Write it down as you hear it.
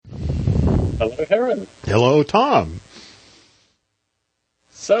Heron. Hello, Tom.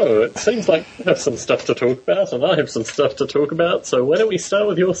 So, it seems like you have some stuff to talk about, and I have some stuff to talk about, so why don't we start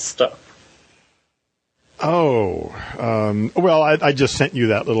with your stuff? Oh, well, I just sent you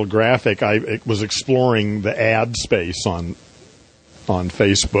that little graphic. I was exploring the ad space on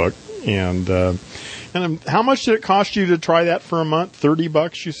Facebook, and how much did it cost you to try that for a month?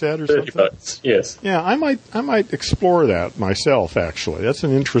 $30, you said, or something? $30, yes. Yeah, I might explore that myself. Actually, that's an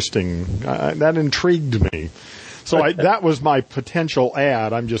interesting. That intrigued me. So that was my potential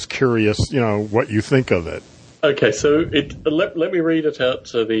ad. I'm just curious, what you think of it. Okay, so let me read it out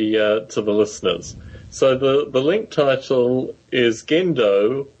to the listeners. So the link title is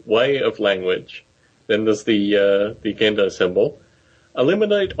Gendo, Way of Language. Then there's the Gendo symbol.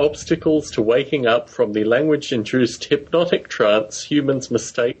 Eliminate obstacles to waking up from the language-induced hypnotic trance humans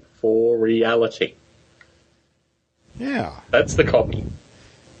mistake for reality. Yeah. That's the copy.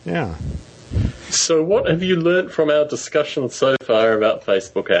 Yeah. So what have you learnt from our discussion so far about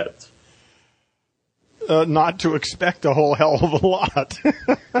Facebook ads? Not to expect a whole hell of a lot.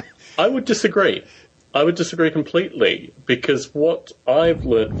 I would disagree. I would disagree completely, because what I've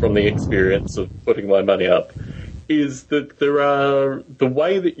learnt from the experience of putting my money up is that the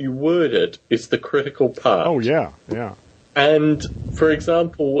way that you word it is the critical part. Oh, yeah, yeah. And, for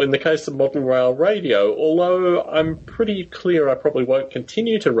example, in the case of Modern Rail Radio, although I'm pretty clear I probably won't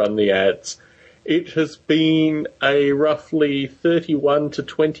continue to run the ads, it has been a roughly 31 to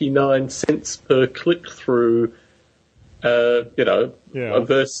 29 cents per click-through,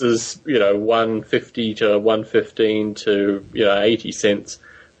 versus, 150 to 115 to, 80 cents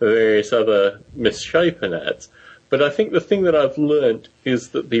for various other misshapen ads. But I think the thing that I've learnt is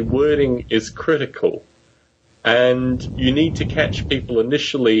that the wording is critical, and you need to catch people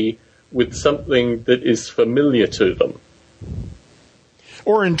initially with something that is familiar to them.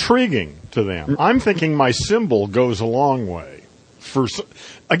 Or intriguing to them. I'm thinking my symbol goes a long way.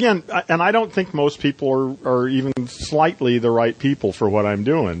 Again, and I don't think most people are even slightly the right people for what I'm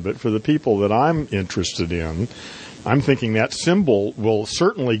doing, but for the people that I'm interested in, I'm thinking that symbol will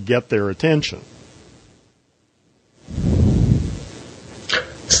certainly get their attention.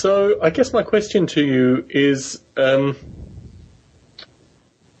 So I guess my question to you is,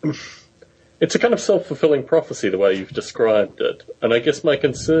 it's a kind of self-fulfilling prophecy the way you've described it. And I guess my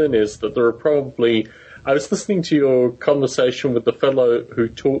concern is that there are probably... I was listening to your conversation with the fellow who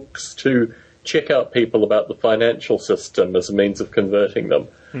talks to check-out people about the financial system as a means of converting them.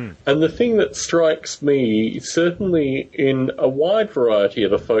 And the thing that strikes me, certainly in a wide variety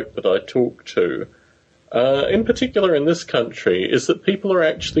of the folk that I talk to, in particular in this country, is that people are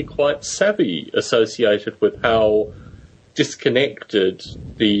actually quite savvy associated with how disconnected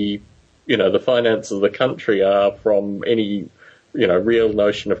the finances of the country are from any, real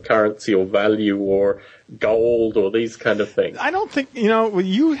notion of currency or value or gold or these kind of things. I don't think,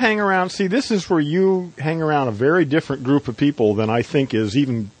 you hang around, this is where you hang around a very different group of people than I think is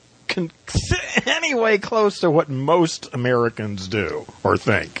even anyway close to what most Americans do or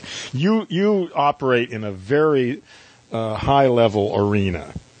think. You operate in a very high-level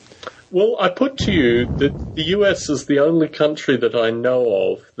arena. Well, I put to you that the US is the only country that I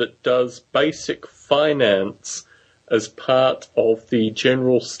know of that does basic finance as part of the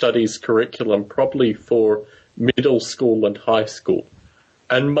general studies curriculum, probably for middle school and high school.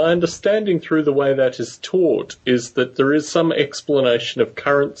 And my understanding through the way that is taught is that there is some explanation of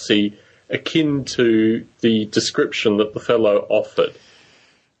currency akin to the description that the fellow offered.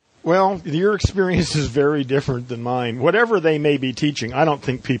 Well, your experience is very different than mine. Whatever they may be teaching, I don't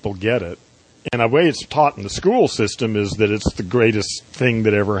think people get it. And the way it's taught in the school system is that it's the greatest thing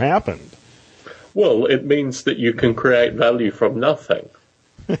that ever happened. Well, it means that you can create value from nothing.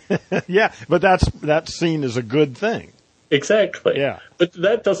 Yeah, but that's seen as a good thing. Exactly. Yeah. But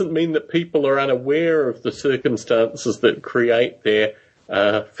that doesn't mean that people are unaware of the circumstances that create their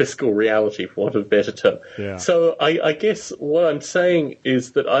fiscal reality, for want of a better term. Yeah. So I guess what I'm saying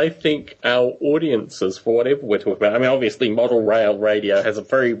is that I think our audiences, for whatever we're talking about, I mean, obviously Model Rail Radio has a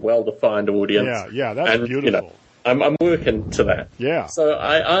very well-defined audience. Yeah, that's beautiful. I'm working to that. Yeah. So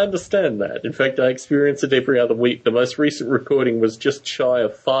I understand that. In fact, I experience it every other week. The most recent recording was just shy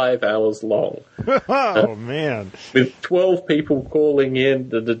of 5 hours long. Oh, man. With 12 people calling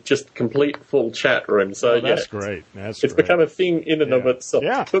in, just complete full chat room. So that's great. It's become a thing in and of itself.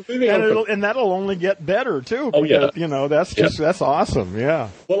 Yeah. But and that'll only get better, too. Because, that's awesome. Yeah.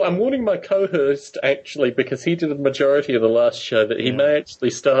 Well, I'm warning my co-host, actually, because he did a majority of the last show, that he may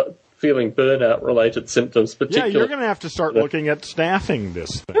actually start feeling burnout-related symptoms, particularly... Yeah, you're going to have to start looking at staffing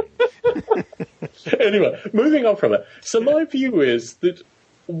this thing. Anyway, moving on from that. So my view is that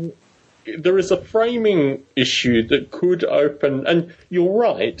there is a framing issue that could open, and you're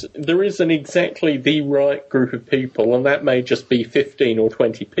right, there isn't exactly the right group of people, and that may just be 15 or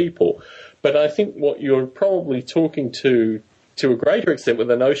 20 people. But I think what you're probably talking to a greater extent with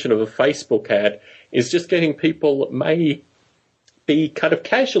the notion of a Facebook ad is just getting people that may be kind of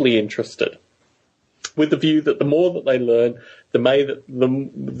casually interested, with the view that the more that they learn, the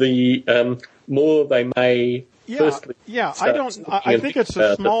more they may. I think it's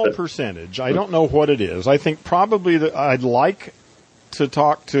a small percentage. I don't know what it is. I think probably that I'd like to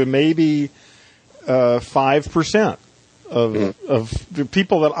talk to maybe 5% of the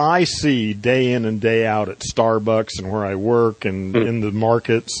people that I see day in and day out at Starbucks and where I work and in the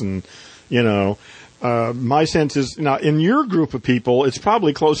markets, and my sense is now in your group of people, it's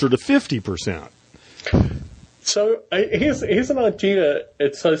probably closer to 50%. So here's an idea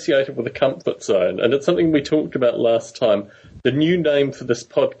associated with a comfort zone, and it's something we talked about last time, the new name for this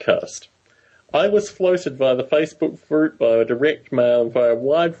podcast. I was floated via the Facebook group, via direct mail, and via a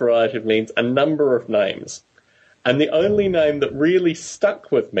wide variety of means, a number of names. And the only name that really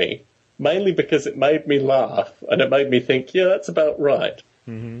stuck with me, mainly because it made me laugh, and it made me think, yeah, that's about right,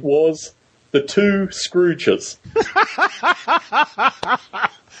 was the Two Scrooges.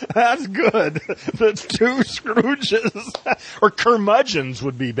 That's good. The Two Scrooges. Or curmudgeons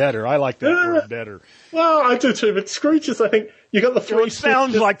would be better. I like that word better. Well, I do too, but Scrooges, I think, you got the Three Stooges. It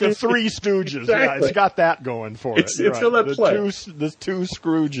sounds like the Three Stooges. Exactly. Yeah, it's got that going for it. It's got that play. The Two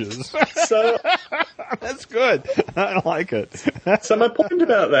Scrooges. So, that's good. I like it. So my point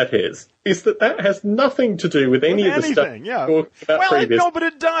about that is that has nothing to do with any of the stuff we talked about previously. No, but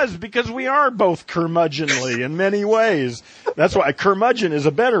it does, because we are both curmudgeonly in many ways. That's why curmudgeon is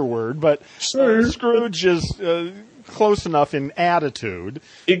a better word, but Scrooge is close enough in attitude.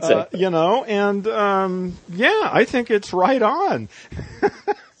 Exactly. I think it's right on.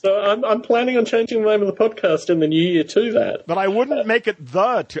 So I'm planning on changing the name of the podcast in the new year to that. But I wouldn't make it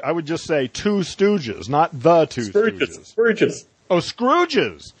I would just say Two Stooges, not the Two Stooges. Scrooges. Oh,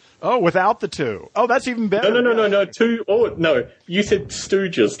 Scrooges. Oh, without the two. Oh, that's even better. No. Two. Oh, no. You said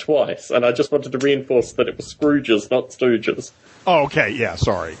Stooges twice, and I just wanted to reinforce that it was Scrooges, not Stooges. Oh, okay. Yeah.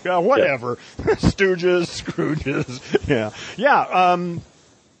 Sorry. Whatever. Yeah. Stooges, Scrooges. Yeah.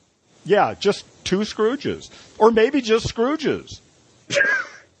 Just two Scrooges, or maybe just Scrooges.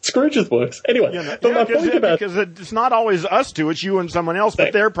 Scrooges works anyway. My point about because it's not always us two; it's you and someone else.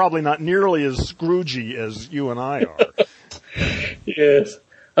 But they're probably not nearly as Scroogey as you and I are. Yes.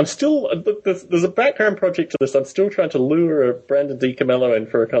 I'm still, there's a background project to this. I'm still trying to lure Brandon DiCamello in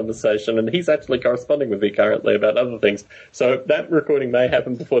for a conversation, and he's actually corresponding with me currently about other things. So that recording may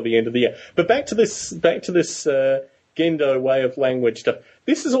happen before the end of the year. But back to this Gendo way of language stuff.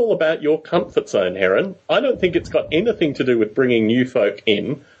 This is all about your comfort zone, Heron. I don't think it's got anything to do with bringing new folk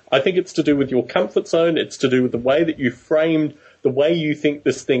in. I think it's to do with your comfort zone. It's to do with the way that you framed the way you think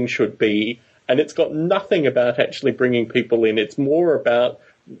this thing should be. And it's got nothing about actually bringing people in. It's more about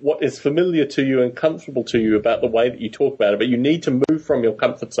what is familiar to you and comfortable to you about the way that you talk about it. But you need to move from your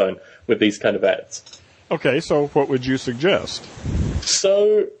comfort zone with these kind of ads. Okay, so what would you suggest?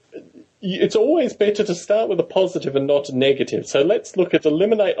 So it's always better to start with a positive and not a negative. So let's look at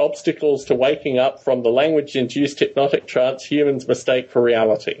eliminate obstacles to waking up from the language-induced hypnotic trance humans mistake for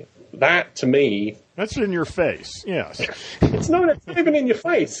reality. That, to me... That's in your face, yes. It's not even in your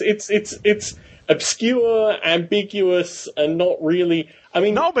face. It's obscure, ambiguous, and not really...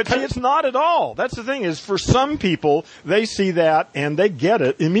 No, but it's not at all. That's the thing, is for some people, they see that and they get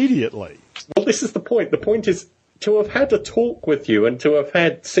it immediately. Well, this is the point. The point is to have had a talk with you and to have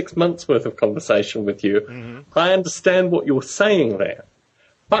had 6 months' worth of conversation with you, I understand what you're saying there.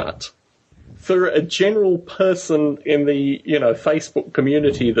 But for a general person in the, Facebook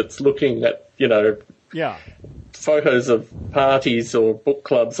community that's looking at, photos of parties or book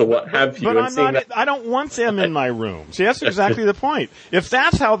clubs or what have you. But I don't want them in my room. See, that's exactly the point. If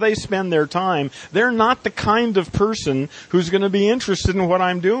that's how they spend their time, they're not the kind of person who's going to be interested in what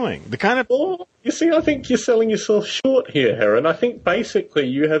I'm doing. Well, you see, I think you're selling yourself short here, Heron. I think basically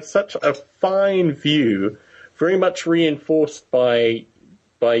you have such a fine view, very much reinforced by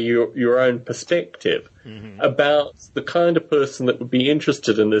your own perspective about the kind of person that would be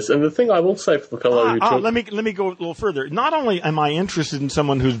interested in this. And the thing I will say for the fellow who let me go a little further. Not only am I interested in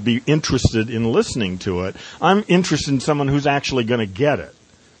someone who'd be interested in listening to it, I'm interested in someone who's actually going to get it.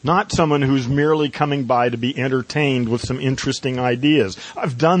 Not someone who's merely coming by to be entertained with some interesting ideas.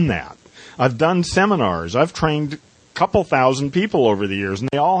 I've done that. I've done seminars. I've trained couple thousand people over the years, and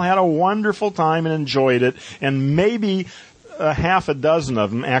they all had a wonderful time and enjoyed it, and maybe half a dozen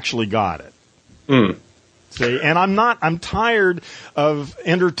of them actually got it. See, and I'm tired of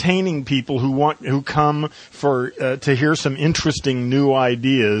entertaining people who come for, to hear some interesting new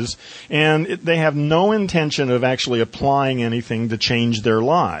ideas, and they have no intention of actually applying anything to change their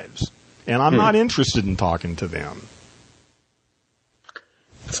lives. And I'm not interested in talking to them.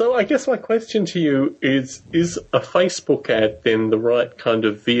 So I guess my question to you is a Facebook ad then the right kind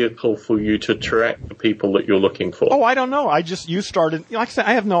of vehicle for you to track the people that you're looking for? Oh, I don't know. You started, like I said,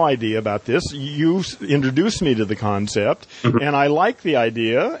 I have no idea about this. You introduced me to the concept, and I liked the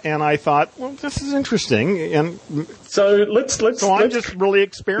idea, and I thought, well, this is interesting. And so I'm just really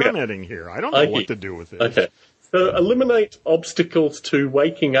experimenting here. I don't know what to do with it. Okay. So eliminate obstacles to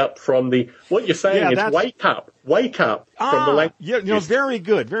waking up from what you're saying is wake up from the language. Yeah, very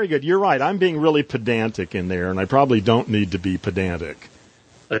good, very good. You're right. I'm being really pedantic in there, and I probably don't need to be pedantic.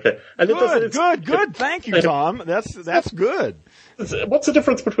 Okay. And good. Thank you, Tom. That's good. What's the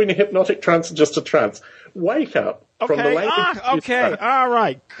difference between a hypnotic trance and just a trance? Wake up from the language. Okay. All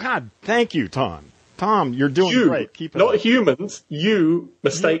right. God, thank you, Tom. Tom, you're doing great. Keep it not up. Humans. You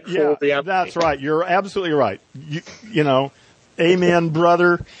mistake for reality. That's right. You're absolutely right. Amen,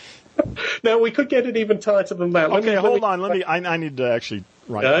 brother. Now we could get it even tighter than that. Okay, hold on. I need to actually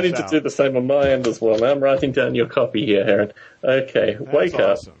write. I need to do the same on my end as well. Now I'm writing down your copy here, Heron. Okay, wake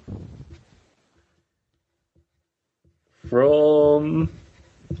up from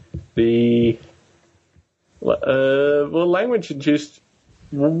the language-induced.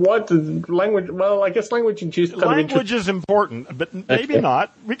 What language? Well, I guess language-induced. Language is important, but maybe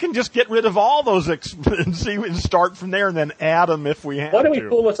not. We can just get rid of all those and start from there, and then add them if we have to. Why don't we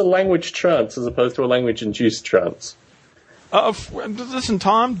call it a language trance as opposed to a language-induced trance? Listen,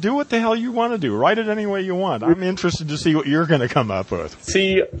 Tom, do what the hell you want to do. Write it any way you want. I'm interested to see what you're going to come up with.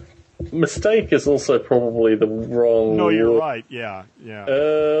 See, mistake is also probably the wrong. No, you're right. Yeah.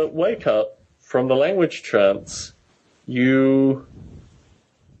 Wake up from the language trance. You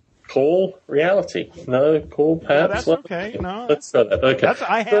call reality. No, call perhaps. Yeah, that's okay. No, let's try that. Okay.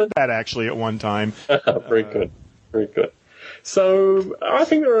 I had that actually at one time. Very good. Very good. So I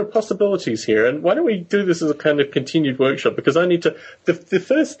think there are possibilities here, and why don't we do this as a kind of continued workshop? Because I need to. The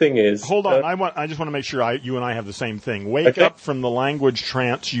first thing is. Hold on, I just want to make sure you and I have the same thing. Wake up from the language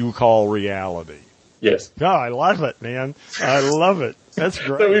trance you call reality. Yes. Oh, I love it, man. I love it. That's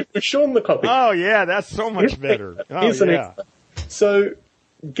great. So we've shown the copy. Oh yeah, that's so much better. So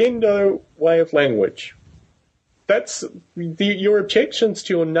Gendo way of language. That's your objections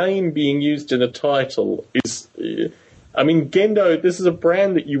to your name being used in a title is. I mean, Gendo, this is a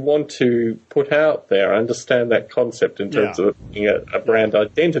brand that you want to put out there. I understand that concept in terms of being a brand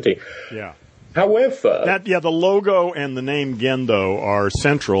identity. Yeah. However... the logo and the name Gendo are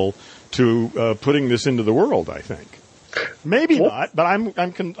central to putting this into the world, I think. Maybe not, but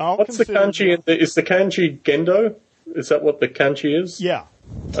I'll what's the kanji? Is the kanji Gendo? Is that what the kanji is? Yeah.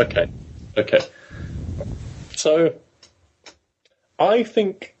 Okay. So, I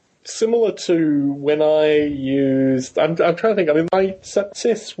think... Similar to when I used... I'm trying to think. I mean, my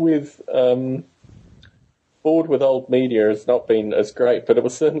success with Board with Old Media has not been as great, but it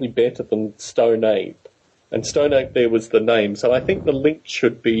was certainly better than Stone Ape. And Stone Ape there was the name. So I think the link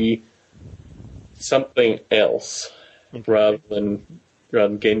should be something else rather than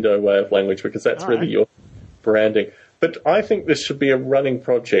Gendo way of language, because that's really your branding. But I think this should be a running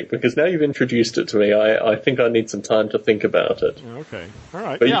project, because now you've introduced it to me, I think I need some time to think about it. Okay. All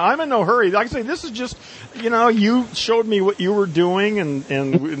right. But I'm in no hurry. Like I say, this is just, you showed me what you were doing,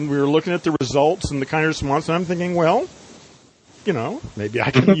 and we were looking at the results and the kind of response, and I'm thinking, well, maybe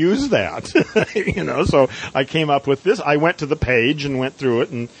I can use that. So I came up with this. I went to the page and went through it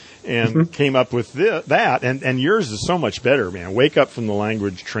and came up with that. And yours is so much better, man. Wake up from the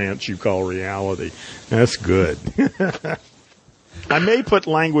language trance you call reality. That's good. I may put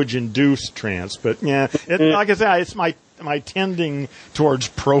language-induced trance, but like I said, it's my tending towards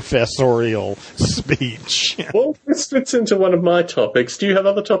professorial speech. Well, this fits into one of my topics. Do you have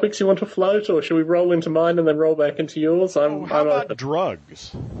other topics you want to float, or should we roll into mine and then roll back into yours? How about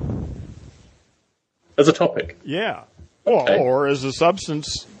drugs? As a topic? Yeah. Okay. Or as a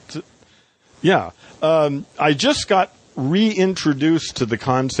substance. I just got reintroduced to the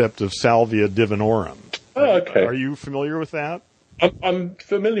concept of salvia divinorum. Oh, okay. Are you familiar with that? I'm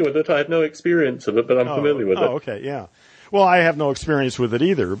familiar with it. I have no experience of it, but I'm familiar with it. Oh, okay, yeah. Well, I have no experience with it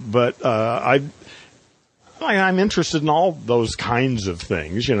either, but I'm interested in all those kinds of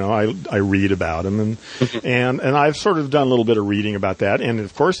things. I read about them, and I've sort of done a little bit of reading about that. And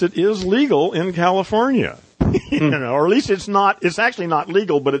of course, it is legal in California, or at least it's not. It's actually not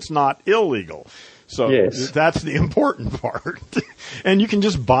legal, but it's not illegal. So that's the important part. And you can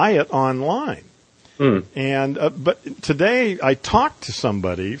just buy it online. And but today I talked to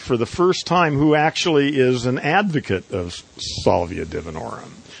somebody for the first time who actually is an advocate of Salvia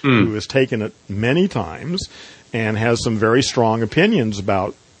divinorum, who has taken it many times and has some very strong opinions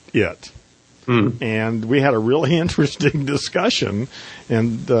about it. And we had a really interesting discussion,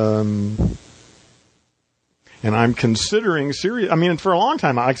 and I'm considering serious. I mean, for a long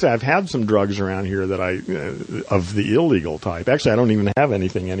time, like I said, I've had some drugs around here that of the illegal type. Actually, I don't even have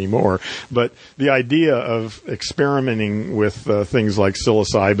anything anymore. But the idea of experimenting with things like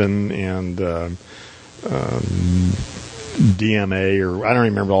psilocybin and DMA, or I don't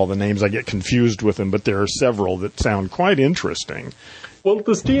remember all the names. I get confused with them, but there are several that sound quite interesting. Well,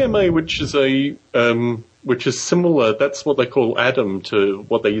 there's DMA, which is similar. That's what they call Adam to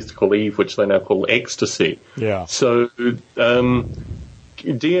what they used to call Eve, which they now call ecstasy. Yeah. So DMA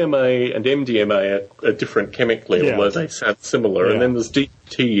and MDMA are different chemically, although they sound similar. Yeah. And then there's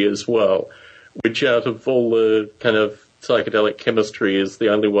DMT as well, which out of all the kind of psychedelic chemistry is the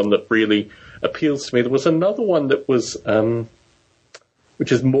only one that really appeals to me. There was another one that was,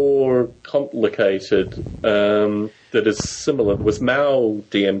 which is more complicated, that is similar. There was Mao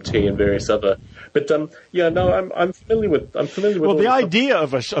DMT and various other. But I'm familiar with. Well, the idea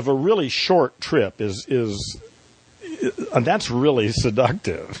of a really short trip is and that's really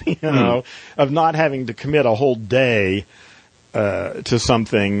seductive, of not having to commit a whole day to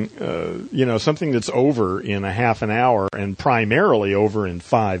something, something that's over in a half an hour and primarily over in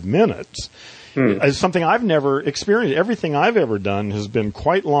 5 minutes. Is something I've never experienced. Everything I've ever done has been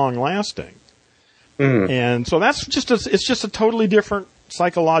quite long lasting. And so that's it's just a totally different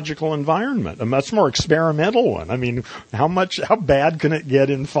psychological environment, a much more experimental one. I mean, how bad can it get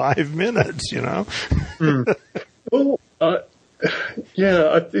in 5 minutes, Well, the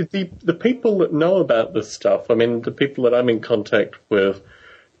people that know about this stuff, I mean, the people that I'm in contact with,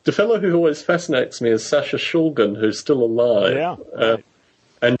 the fellow who always fascinates me is Sasha Shulgin, who's still alive. Yeah.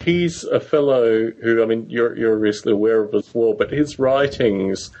 And he's a fellow who, I mean, you're obviously aware of as well, but his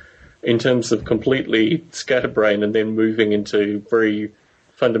writings, in terms of completely scatterbrain and then moving into very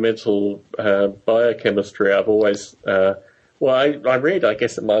fundamental biochemistry, I've always, I read, I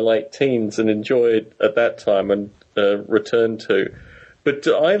guess, in my late teens and enjoyed at that time and returned to. But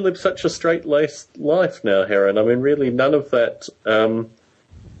I live such a straight-laced life now, Heron. I mean, really, none of that. I'm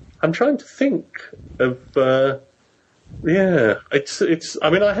trying to think of. It's. I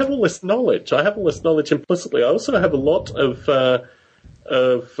mean, I have all this knowledge. I have all this knowledge implicitly. I also have a lot of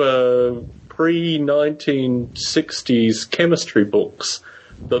pre-1960s chemistry books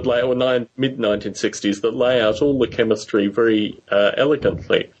that lay, or mid-1960s, that lay out all the chemistry very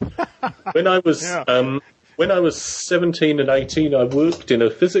elegantly. When I was when I was 17 and 18, I worked in a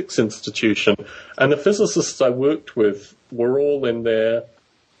physics institution, and the physicists I worked with were all in their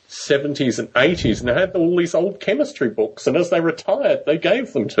 70s and 80s, and they had all these old chemistry books, and as they retired, they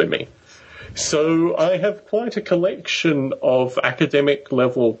gave them to me. So I have quite a collection of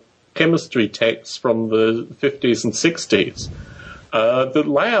academic-level chemistry texts from the 50s and 60s that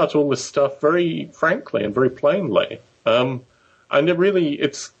lay out all this stuff very frankly and very plainly. And it really,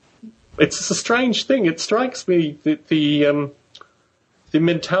 it's a strange thing. It strikes me that the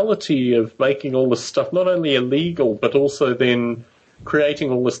mentality of making all this stuff not only illegal, but also then creating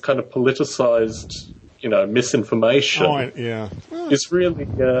all this kind of politicized, misinformation is really...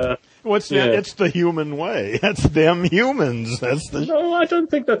 it's the human way. That's them humans. No, I don't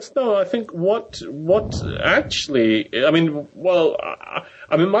think that's... No, I think what actually...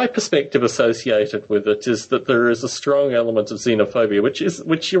 my perspective associated with it is that there is a strong element of xenophobia,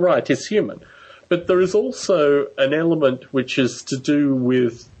 which you're right, is human. But there is also an element which is to do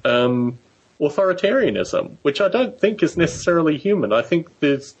with authoritarianism, which I don't think is necessarily human. I think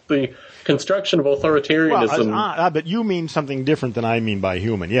there's the construction of authoritarianism. But you mean something different than I mean by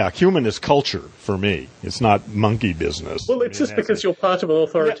human. Yeah, human is culture for me. It's not monkey business. Well, it's just because you're part of an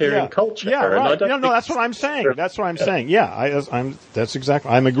authoritarian culture. Yeah, right. That's what I'm saying. That's what I'm saying. Yeah,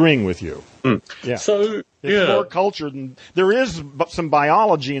 I'm agreeing with you. Yeah. So it's more culture than there is some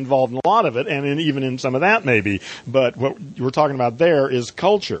biology involved in a lot of it, and even in some of that maybe. But what we're talking about there is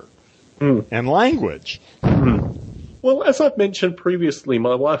culture. And language. Well, as I've mentioned previously,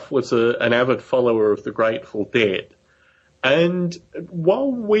 my wife was an avid follower of the Grateful Dead. And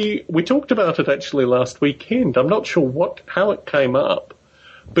while we talked about it actually last weekend, I'm not sure how it came up,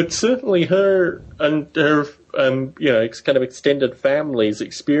 but certainly her and her kind of extended family's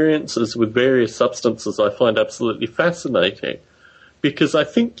experiences with various substances I find absolutely fascinating, because I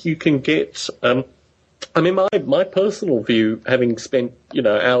think you can get... my personal view, having spent,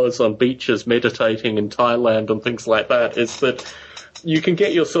 hours on beaches meditating in Thailand and things like that, is that you can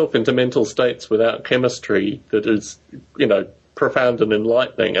get yourself into mental states without chemistry that is, profound and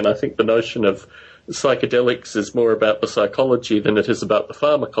enlightening. And I think the notion of psychedelics is more about the psychology than it is about the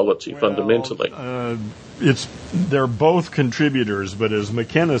pharmacology, fundamentally. They're both contributors, but as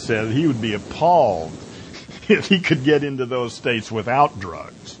McKenna said, he would be appalled if he could get into those states without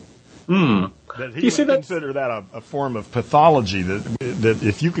drugs. That he would consider that a form of pathology, that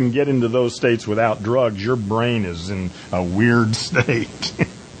if you can get into those states without drugs, your brain is in a weird state.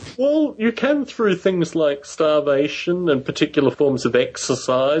 Well, you can through things like starvation and particular forms of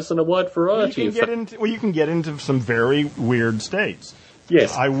exercise and a wide variety of things. You can get into some very weird states.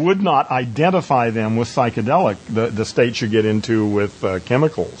 Yes. I would not identify them with psychedelic, the states you get into with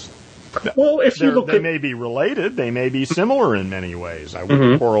chemicals. Well, they may be related, they may be similar in many ways. I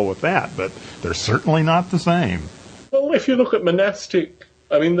wouldn't quarrel with that, but they're certainly not the same. Well, if you look at monastic,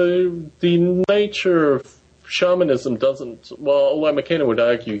 the nature of shamanism doesn't, although McKenna would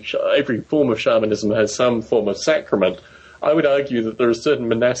argue every form of shamanism has some form of sacrament, I would argue that there are certain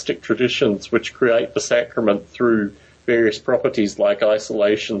monastic traditions which create the sacrament through various properties like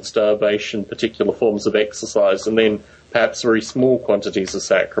isolation, starvation, particular forms of exercise, and then perhaps very small quantities of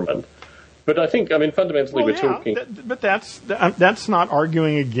sacrament. But I think, fundamentally we're talking... But that's not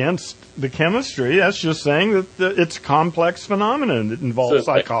arguing against the chemistry. That's just saying that it's a complex phenomenon. It involves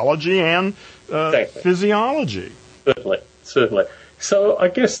psychology and physiology. Certainly. So I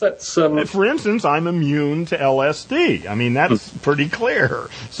guess that's... For instance, I'm immune to LSD. That's pretty clear.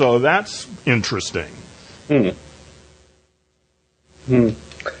 So that's interesting.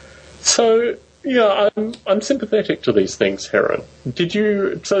 So... yeah, I'm sympathetic to these things, Heron.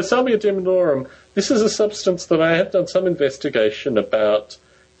 So Salvia divinorum, this is a substance that I have done some investigation about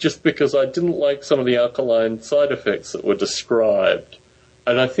just because I didn't like some of the alkaline side effects that were described.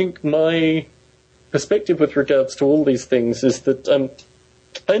 And I think my perspective with regards to all these things is that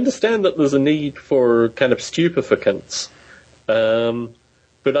I understand that there's a need for kind of stupefacants.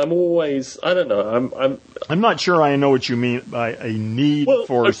 But I'm always, I don't know, I'm not sure I know what you mean by a need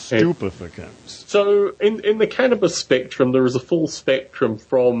for stupefacants. So in the cannabis spectrum, there is a full spectrum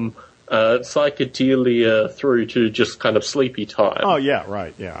from psychedelia through to just kind of sleepy time. Oh, yeah,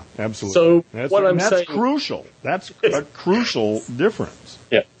 right, yeah, absolutely. So that's crucial. That's a crucial difference.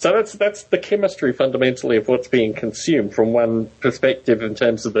 Yeah, so that's the chemistry fundamentally of what's being consumed from one perspective in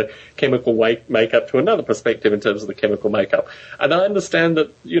terms of the chemical makeup to another perspective in terms of the chemical makeup. And I understand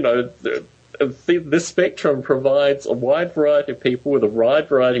that, this spectrum provides a wide variety of people with a wide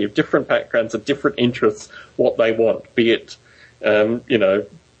variety of different backgrounds and different interests, what they want, be it,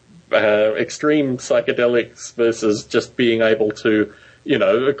 extreme psychedelics versus just being able to,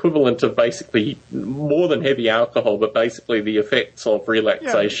 equivalent of basically more than heavy alcohol, but basically the effects of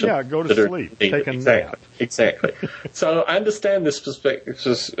relaxation. Yeah, go to sleep, take a nap. Exactly. So I understand this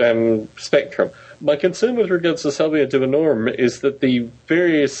spectrum. My concern with regards to Salvia divinorum is that the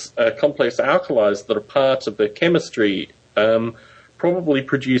various complex alkalis that are part of the chemistry probably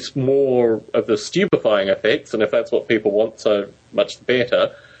produce more of the stupefying effects, and if that's what people want, so much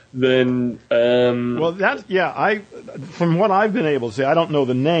better. Then from what I've been able to see, I don't know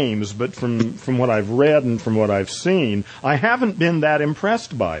the names, but from what I've read and from what I've seen, I haven't been that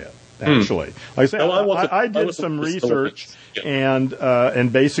impressed by it. Actually, like I said, I did some research and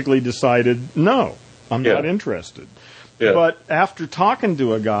basically decided no, I'm not interested. Yeah. But after talking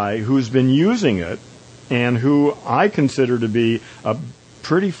to a guy who's been using it and who I consider to be a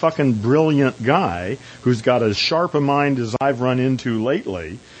pretty fucking brilliant guy who's got as sharp a mind as I've run into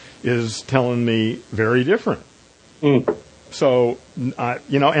lately, is telling me very different. So,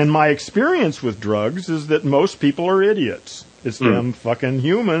 and my experience with drugs is that most people are idiots. It's them fucking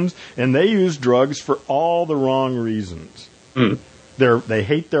humans, and they use drugs for all the wrong reasons. They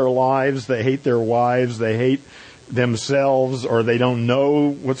hate their lives, they hate their wives, they hate themselves, or they don't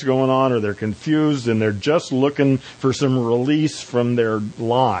know what's going on, or they're confused, and they're just looking for some release from their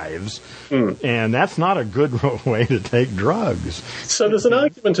lives. And that's not a good way to take drugs. So there's an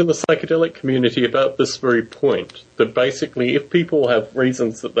argument in the psychedelic community about this very point, that basically if people have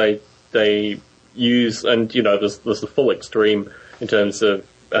reasons that they use, and there's the full extreme in terms of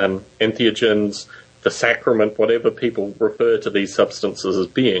entheogens, the sacrament, whatever people refer to these substances as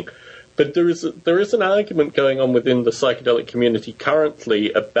being. But there is an argument going on within the psychedelic community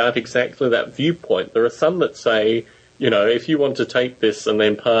currently about exactly that viewpoint. There are some that say, if you want to take this and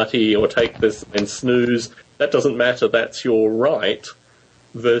then party, or take this and snooze, that doesn't matter, that's your right.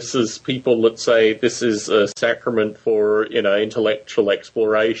 versus people that say this is a sacrament for, intellectual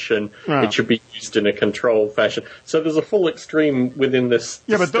exploration. Yeah. It should be used in a controlled fashion. So there's a full extreme within this.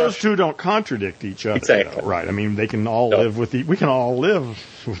 Yeah, but those two don't contradict each other. Exactly. Though, right. I mean, they can all live with we can all live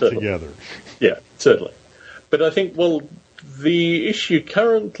together. Yeah, certainly. But I think, the issue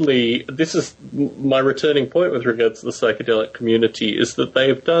currently, this is my returning point with regards to the psychedelic community, is that they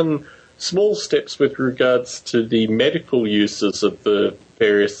have done small steps with regards to the medical uses of the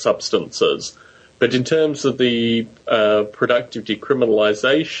various substances. But in terms of the productive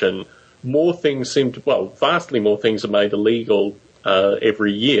decriminalisation, more things vastly more things are made illegal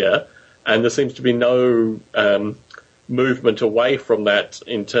every year, and there seems to be no movement away from that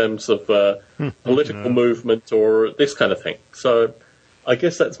in terms of political movement or this kind of thing. So I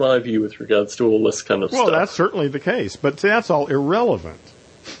guess that's my view with regards to all this kind of stuff. Well, that's certainly the case, but that's all irrelevant.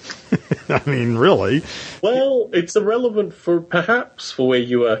 I mean, really. Well, it's irrelevant for where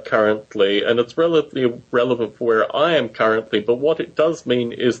you are currently, and it's relatively relevant for where I am currently, but what it does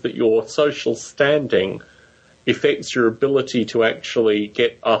mean is that your social standing affects your ability to actually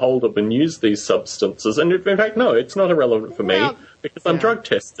get a hold of and use these substances. And in fact, no, it's not irrelevant for me because I'm drug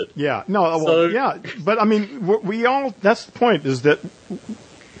tested. Yeah, but I mean, we all, that's the point, is that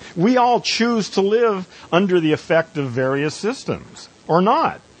we all choose to live under the effect of various systems, or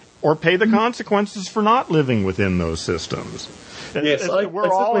not, or pay the consequences for not living within those systems. Yes,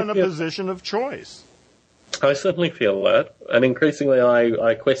 we're all in a position of choice. I certainly feel that, and increasingly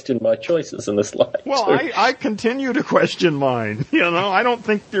I question my choices in this life. Well, I continue to question mine. I don't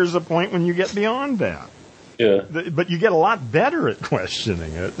think there's a point when you get beyond that. Yeah. But you get a lot better at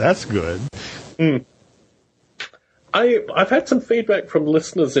questioning it. That's good. Mm. I've had some feedback from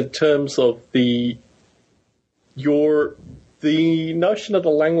listeners in terms of the notion of the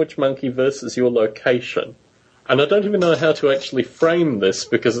language monkey versus your location. And I don't even know how to actually frame this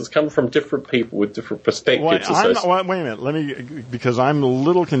because it's come from different people with different perspectives. Wait a minute, because I'm a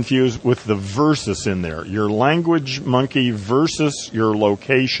little confused with the versus in there. Your language monkey versus your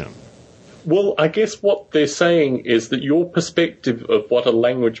location. Well, I guess what they're saying is that your perspective of what a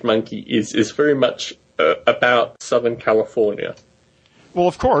language monkey is very much about Southern California. Well,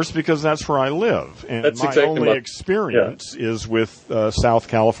 of course, because that's where I live. And that's my exactly only experience is with South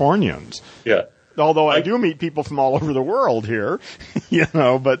Californians. Yeah. Although I do meet people from all over the world here,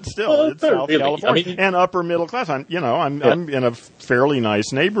 but still, it's South California and upper middle class. I'm in a fairly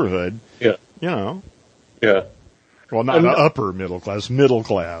nice neighborhood. Yeah. Yeah. Well, not upper middle class, middle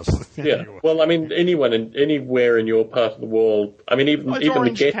class. Yeah. Anyway. Well, I mean, anywhere in your part of the world. I mean, even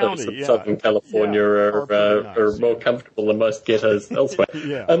the ghettos of Southern California are more comfortable than most ghettos elsewhere.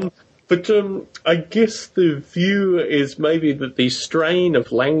 Yeah. But I guess the view is maybe that the strain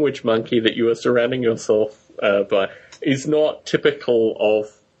of language monkey that you are surrounding yourself by is not typical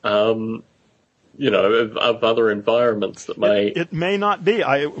of, of other environments that may... It may not be.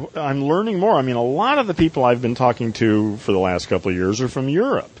 I'm learning more. I mean, a lot of the people I've been talking to for the last couple of years are from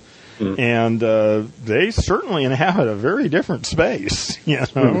Europe. Mm. And they certainly inhabit a very different space,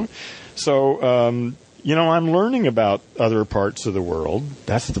 Mm. So... I'm learning about other parts of the world.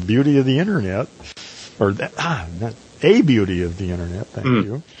 That's the beauty of the Internet. A beauty of the Internet. Thank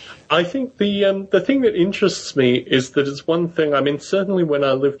you. I think the thing that interests me is that it's one thing, I mean, certainly when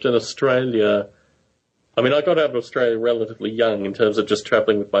I lived in Australia, I mean, I got out of Australia relatively young in terms of just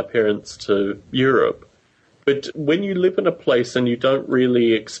travelling with my parents to Europe. But when you live in a place and you don't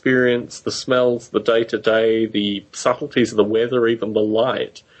really experience the smells, the day-to-day, the subtleties of the weather, even the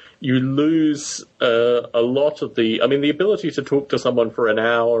light, you lose a lot of the ability to talk to someone for an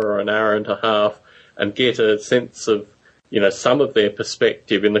hour or an hour and a half and get a sense of, some of their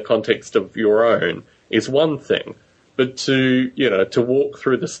perspective in the context of your own is one thing. But to walk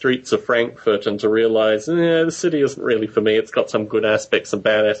through the streets of Frankfurt and to realise, the city isn't really for me. It's got some good aspects and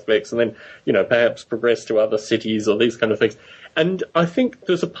bad aspects, and then, perhaps progress to other cities or these kind of things. And I think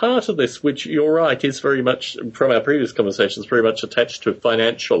there's a part of this which, you're right, is very much, from our previous conversations, very much attached to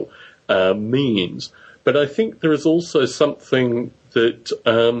financial means. But I think there is also something that,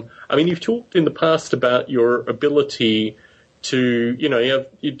 you've talked in the past about your ability to,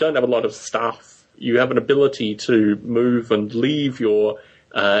 you don't have a lot of stuff. You have an ability to move and leave your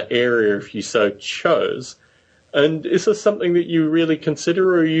area if you so chose. And is this something that you really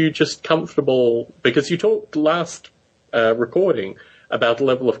consider, or are you just comfortable? Because you talked last recording about the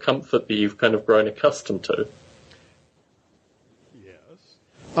level of comfort that you've kind of grown accustomed to. Yes.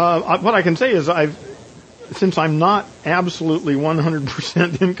 What I can say is since I'm not absolutely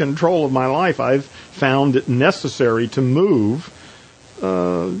 100% in control of my life, I've found it necessary to move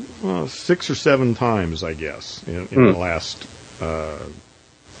 6 or 7 times, I guess, in the last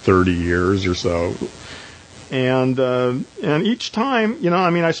 30 years or so. And each time,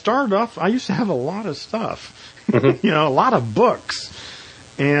 I started off, I used to have a lot of stuff, a lot of books.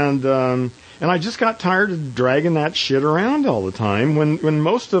 And I just got tired of dragging that shit around all the time when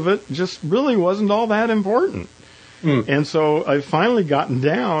most of it just really wasn't all that important. And so I've finally gotten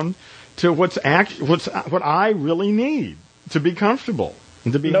down to what I really need to be comfortable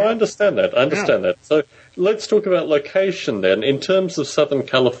and to be happy. I understand that. that. So let's talk about location then. In terms of Southern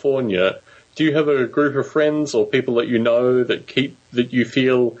California, do you have a group of friends or people that you know that you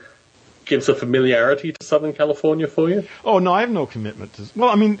feel gives a familiarity to Southern California for you? Oh, no, I have no commitment to... Well,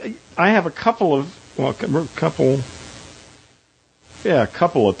 I mean, I have a couple at the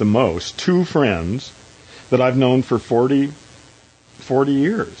most, 2 friends that I've known for 40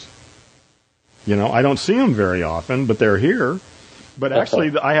 years. I don't see them very often, but they're here. But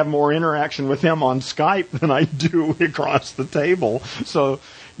actually, I have more interaction with them on Skype than I do across the table. So,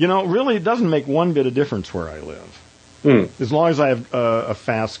 really, it doesn't make one bit of difference where I live. As long as I have a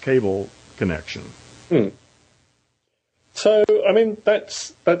fast cable connection. So, I mean,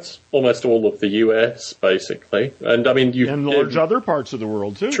 that's almost all of the US, basically. And, I mean, and large other parts of the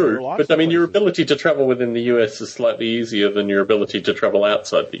world, too. True. But, I mean, your ability to travel within the US is slightly easier than your ability to travel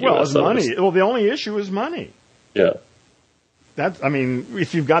outside the US. Well, it's money. Well, the only issue is money. Yeah.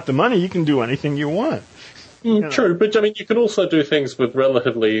 If you've got the money, you can do anything you want. True, but, I mean, you can also do things with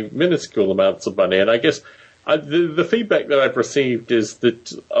relatively minuscule amounts of money. And I guess the feedback that I've received is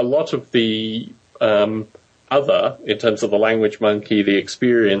that a lot of the in terms of the Language Monkey, the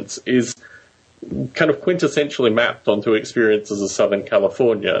experience is kind of quintessentially mapped onto experiences of Southern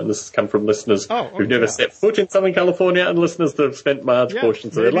California. And this has come from listeners who've never set foot in Southern California and listeners that have spent large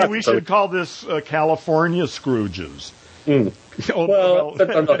portions of their life. Maybe we should call this California Scrooges. Well,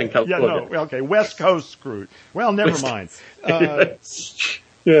 I'm not in California. Okay, West Coast Scrooge. Well, never mind. I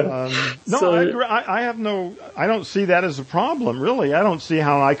have I don't see that as a problem, really. I don't see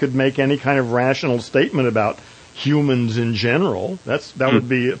how I could make any kind of rational statement about humans in general. That would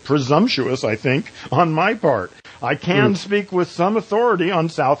be presumptuous, I think, on my part. I can speak with some authority on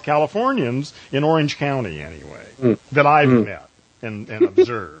South Californians in Orange County, anyway, that I've met and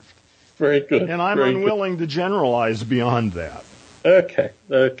observed. Very good. And I'm unwilling to generalize beyond that. Okay.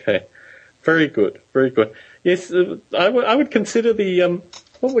 Very good. Yes, I would consider the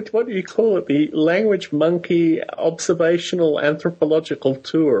what do you call it? The Language Monkey Observational Anthropological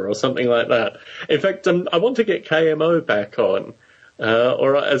Tour or something like that. In fact, I want to get KMO back on,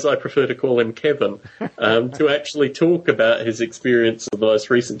 or as I prefer to call him, Kevin, to actually talk about his experience of the most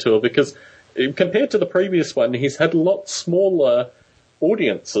recent tour, because compared to the previous one, he's had a lot smaller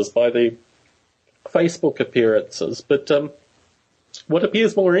audiences by the Facebook appearances. But what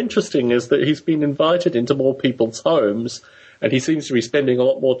appears more interesting is that he's been invited into more people's homes, and he seems to be spending a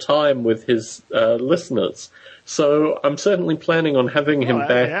lot more time with his listeners. So I'm certainly planning on having him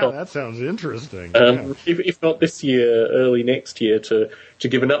back. Yeah, that sounds interesting. If not this year, early next year, to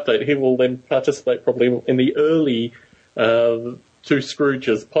give an update. He will then participate probably in the early Two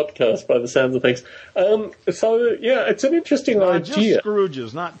Scrooges podcast, by the sounds of things. So, yeah, it's an interesting idea. Just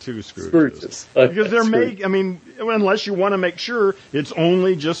Scrooges, not Two Scrooges. Okay, because unless you want to make sure it's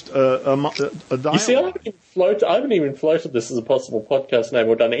only just a dialogue. You see, I haven't even floated this as a possible podcast name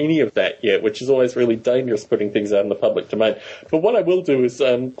or done any of that yet, which is always really dangerous, putting things out in the public domain. But what I will do is,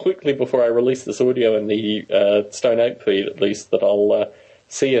 quickly before I release this audio in the Stone Ape feed, at least, that I'll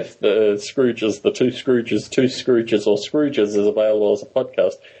see if the Scrooges, the Two Scrooges, or Scrooges is available as a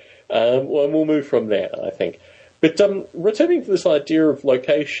podcast. We'll move from there, I think. But returning to this idea of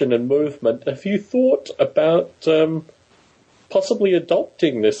location and movement, have you thought about possibly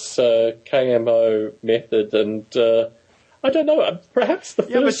adopting this KMO method? And I don't know, perhaps the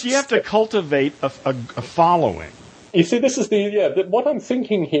first... Yeah, but you have to cultivate a following. You see, this is what I'm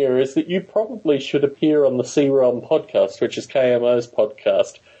thinking here is that you probably should appear on the C-Realm podcast, which is KMO's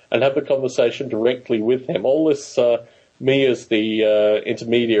podcast, and have the conversation directly with him. All this me as the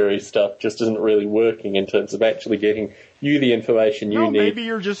intermediary stuff just isn't really working in terms of actually getting you the information you need. Maybe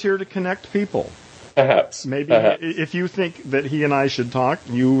you're just here to connect people. Perhaps. If you think that he and I should talk,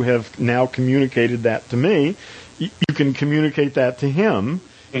 you have now communicated that to me. You can communicate that to him.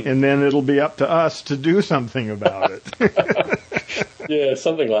 And then it'll be up to us to do something about it. Yeah,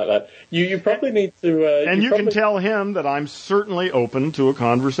 something like that. You probably need to... and you can tell him that I'm certainly open to a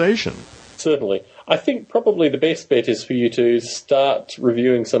conversation. Certainly. I think probably the best bet is for you to start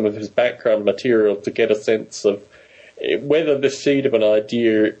reviewing some of his background material to get a sense of whether this seed of an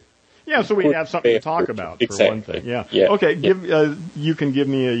idea Yeah, so we have something to talk about for one thing. Yeah. Okay. You can give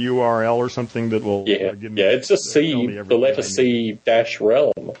me a URL or something that will. Give me, it's just the letter C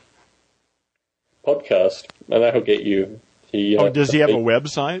 -realm podcast, and that'll get you. Does he have a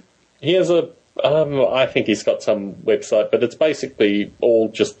website? He has a. I think he's got some website, but it's basically all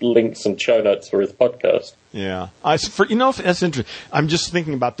just links and show notes for his podcast. Yeah, that's interesting. I'm just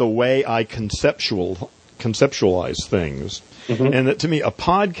thinking about the way I conceptualize things. Mm-hmm. And that to me, a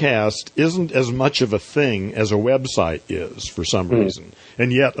podcast isn't as much of a thing as a website is for some reason.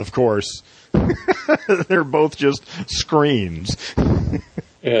 And yet, of course, they're both just screens.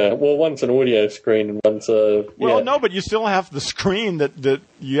 Yeah, well, one's an audio screen and one's a... Well, no, but you still have the screen that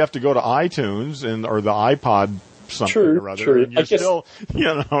you have to go to iTunes or the iPod something or other. True. And you're still,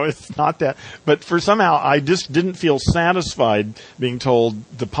 it's not that. But somehow, I just didn't feel satisfied being told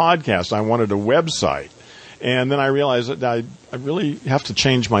the podcast. I wanted a website. And then I realized that I really have to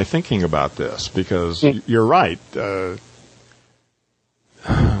change my thinking about this because you're right. Yeah.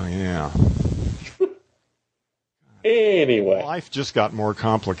 Anyway. Life just got more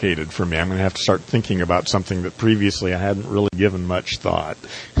complicated for me. I'm going to have to start thinking about something that previously I hadn't really given much thought.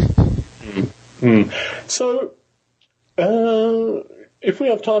 So, if we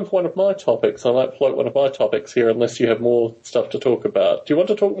have time for one of my topics, I might float one of my topics here, unless you have more stuff to talk about. Do you want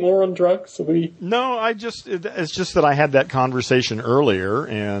to talk more on drugs? No, it's just that I had that conversation earlier,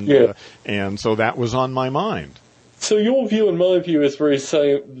 and so that was on my mind. So your view and my view is very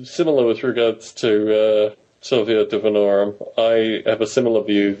similar with regards to Silvia Divinorum. I have a similar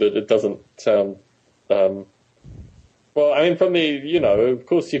view that it doesn't sound... well, I mean, from the, of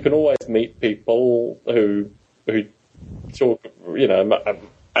course you can always meet people who talk,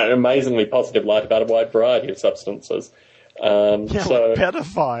 an amazingly positive light about a wide variety of substances. Like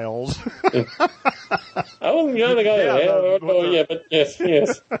pedophiles. I wasn't going to go there. But yes.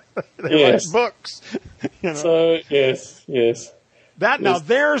 They write books. So, yes. Now,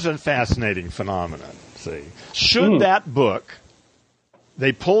 there's a fascinating phenomenon, see. Should that book...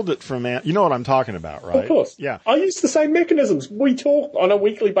 They pulled it from... You know what I'm talking about, right? Of course. Yeah. I use the same mechanisms. We talk on a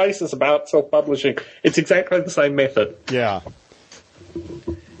weekly basis about self-publishing. It's exactly the same method. Yeah.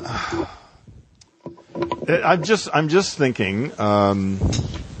 I'm just thinking...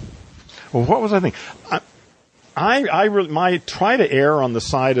 what was I thinking? I try to err on the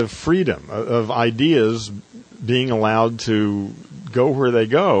side of freedom, of ideas being allowed to go where they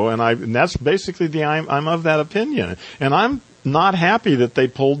go, and that's basically I'm of that opinion. And I'm not happy that they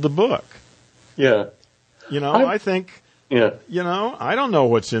pulled the book. Yeah. I think, I don't know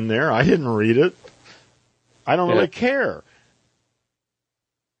what's in there. I didn't read it. I don't really care.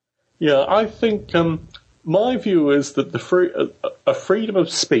 Yeah, I think my view is that a freedom of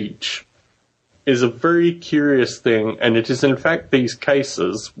speech is a very curious thing, and it is in fact these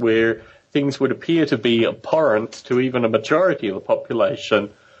cases where things would appear to be abhorrent to even a majority of the population,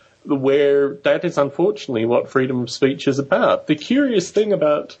 where that is unfortunately what freedom of speech is about. The curious thing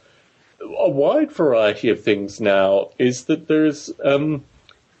about a wide variety of things now is that there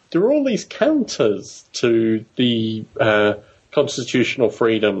are all these counters to the constitutional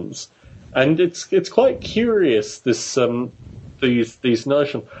freedoms, and it's quite curious these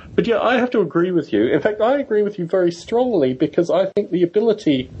notions. But yeah, I have to agree with you. In fact, I agree with you very strongly, because I think the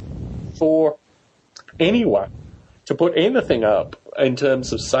ability for anyone to put anything up in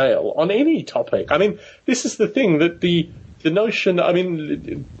terms of sale on any topic. I mean, this is the thing, that the notion,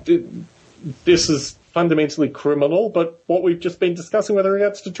 this is fundamentally criminal, but what we've just been discussing with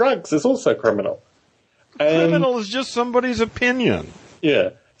regards to drugs is also criminal. Criminal is just somebody's opinion. Yeah.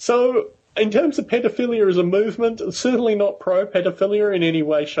 So, in terms of pedophilia as a movement, certainly not pro-pedophilia in any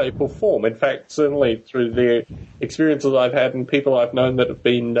way, shape or form. In fact, certainly through the experiences I've had and people I've known that have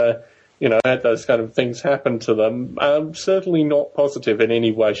been... had those kind of things happen to them, certainly not positive in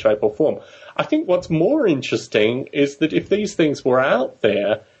any way, shape or form. I think what's more interesting is that if these things were out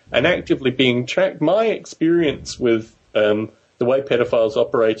there and actively being tracked, my experience with the way pedophiles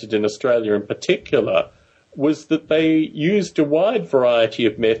operated in Australia in particular was that they used a wide variety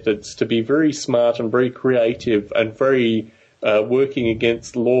of methods to be very smart and very creative and very working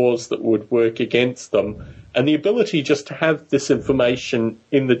against laws that would work against them. And the ability just to have this information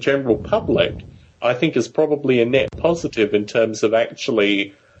in the general public, I think, is probably a net positive in terms of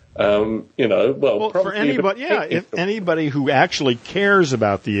actually, for anybody, if anybody who actually cares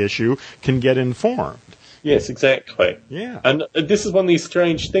about the issue can get informed. Yes, exactly. Yeah. And this is one of these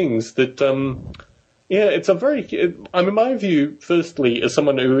strange things that, it's a very, my view, firstly, as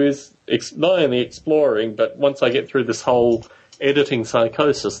someone who is not only exploring, but once I get through this whole editing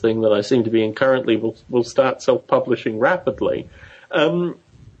psychosis thing that I seem to be in currently, will start self-publishing rapidly.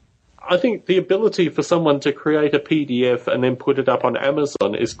 I think the ability for someone to create a PDF and then put it up on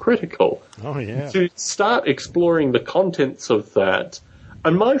Amazon is critical. Oh, yeah. To start exploring the contents of that.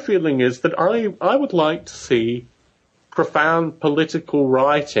 And my feeling is that I would like to see profound political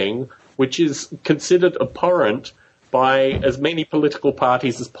writing, which is considered abhorrent by as many political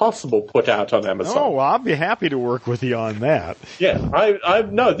parties as possible, put out on Amazon. Oh, well, I'll be happy to work with you on that. Yeah,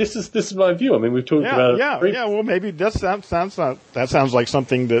 no, this is my view. I mean, we've talked about it. Yeah. Well, maybe that sounds like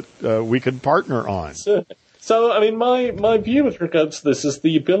something that we could partner on. So, I mean, my view with regards to this is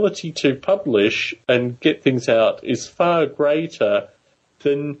the ability to publish and get things out is far greater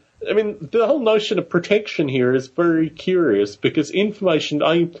than. I mean, the whole notion of protection here is very curious because information.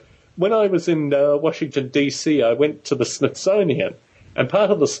 When I was in Washington, D.C., I went to the Smithsonian, and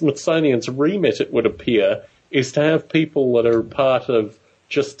part of the Smithsonian's remit, it would appear, is to have people that are part of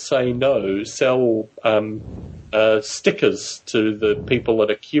Just Say No sell stickers to the people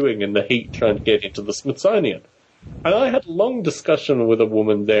that are queuing in the heat trying to get into the Smithsonian. And I had a long discussion with a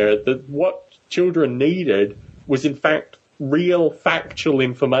woman there that what children needed was, in fact, real factual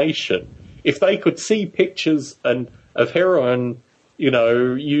information. If they could see pictures of heroin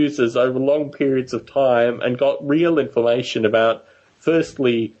users over long periods of time and got real information about,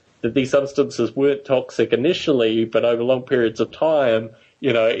 firstly, that these substances weren't toxic initially, but over long periods of time,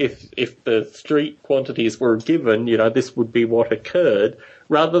 if the street quantities were given, this would be what occurred,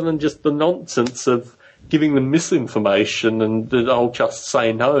 rather than just the nonsense of giving them misinformation and the old just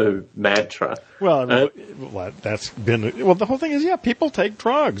say no mantra. Well, that's been, well, the whole thing is, people take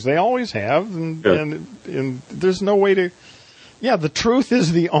drugs. They always have, and there's no way to, the truth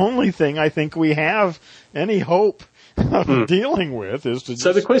is the only thing I think we have any hope of dealing with is to.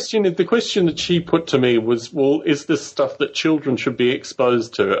 So the question that she put to me was, well, is this stuff that children should be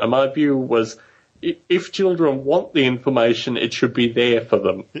exposed to? And my view was, if children want the information, it should be there for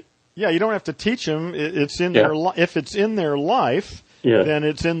them. Yeah, you don't have to teach them. It's in their if it's in their life, then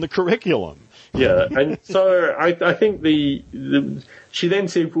it's in the curriculum. Yeah, and so I think she then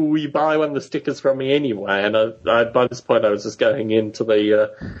said, "Well, will you buy one of the stickers from me anyway?" And I by this point I was just going into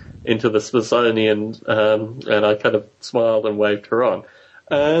the Smithsonian, and I kind of smiled and waved her on.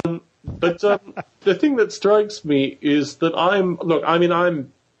 But the thing that strikes me is that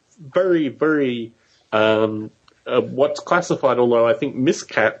I'm very, very what's classified, although I think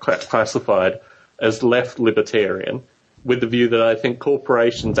misclassified as left libertarian, with the view that I think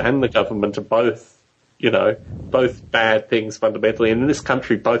corporations and the government are both bad things fundamentally, and in this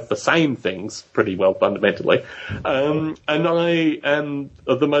country both the same things pretty well fundamentally. And I am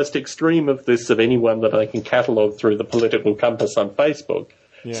the most extreme of this of anyone that I can catalogue through the political compass on Facebook.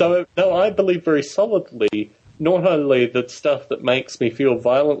 Yeah. So, no, I believe very solidly not only that stuff that makes me feel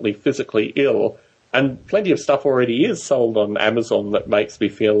violently physically ill, and plenty of stuff already is sold on Amazon that makes me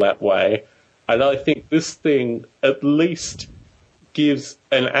feel that way, and I think this thing at least gives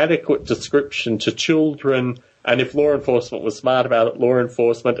an adequate description to children, and if law enforcement was smart about it, law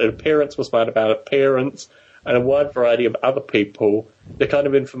enforcement, and if parents were smart about it, parents, and a wide variety of other people, the kind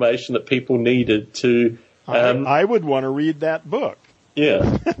of information that people needed to... I would want to read that book.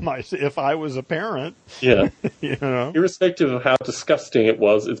 Yeah. If I was a parent. Yeah. Irrespective of how disgusting it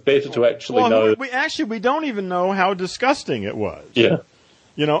was, it's better to actually know... We don't even know how disgusting it was. Yeah.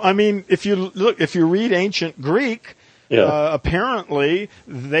 If you read ancient Greek, apparently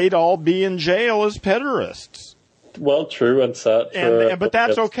they'd all be in jail as pederasts. Well, true and such. But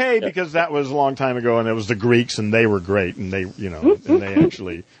that's okay because that was a long time ago, and it was the Greeks, and they were great, and they, and they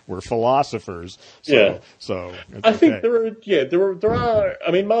actually were philosophers. So I think there are.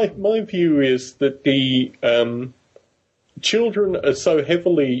 I mean, my view is that the children are so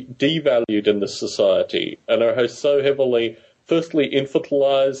heavily devalued in this society, and are so heavily, firstly,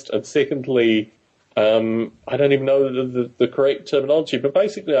 infantilized, and secondly, I don't even know the correct terminology, but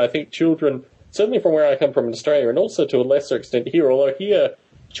basically, I think children. Certainly from where I come from in Australia, and also to a lesser extent here, although here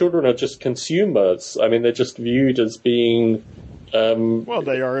children are just consumers. I mean, they're just viewed as being... well,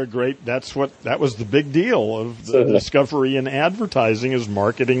 they are that was the big deal of the discovery in advertising is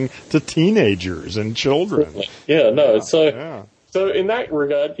marketing to teenagers and children. Certainly. So in that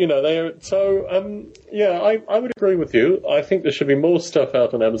regard, they are... So, I would agree with you. I think there should be more stuff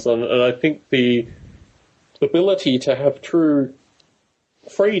out on Amazon, and I think the ability to have true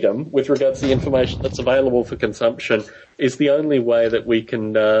freedom with regards to the information that's available for consumption is the only way that we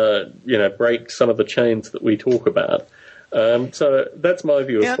can, break some of the chains that we talk about. So that's my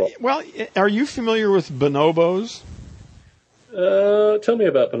view as well. Well, are you familiar with bonobos? Tell me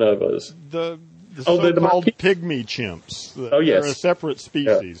about bonobos. the they're the so-called monkeys? pygmy chimps. Oh, yes. They're a separate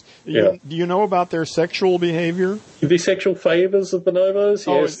species. Yeah. Do you know about their sexual behavior? The sexual favors of bonobos?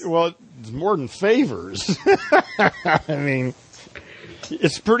 Yes. Oh, well, it's more than favors. I mean,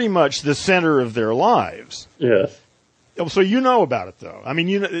 it's pretty much the center of their lives. Yes. So you know about it, though. I mean,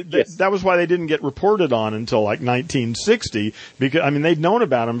 Yes. that was why they didn't get reported on until like 1960, because, I mean, they'd known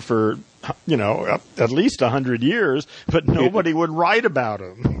about them for, at least 100 years, but nobody would write about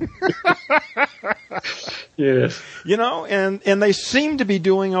them. Yes. And they seem to be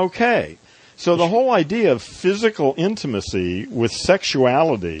doing okay. So the whole idea of physical intimacy with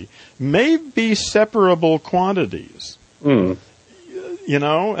sexuality may be separable quantities. Mm.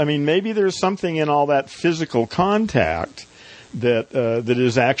 I mean, maybe there's something in all that physical contact that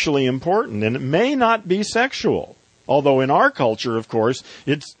is actually important, and it may not be sexual. Although in our culture, of course,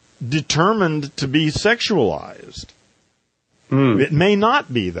 it's determined to be sexualized. Mm. It may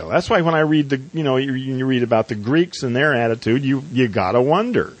not be, though. That's why when I read you read about the Greeks and their attitude, you gotta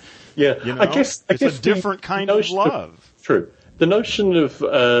wonder. Yeah, I guess it's a different kind of love. True. The notion of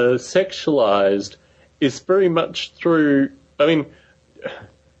sexualized is very much through. I mean,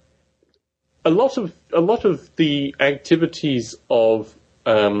 a lot of the activities of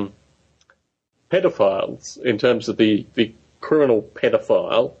pedophiles, in terms of the criminal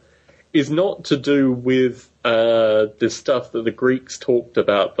pedophile, is not to do with the stuff that the Greeks talked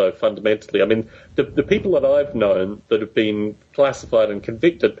about, though, fundamentally. I mean, the people that I've known that have been classified and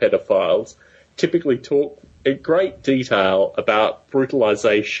convicted pedophiles typically talk in great detail about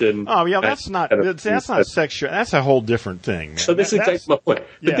brutalization. Oh yeah, that's not sexual. That's a whole different thing. Man. So this is exactly my point.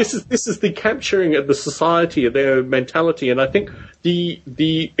 But this is the capturing of the society, of their mentality, and I think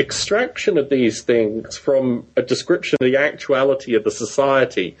the extraction of these things from a description of the actuality of the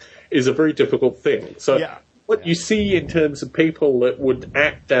society is a very difficult thing. So what you see in terms of people that would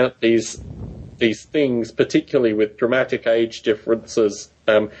act out these things, particularly with dramatic age differences,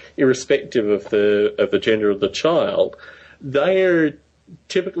 irrespective of the gender of the child, they are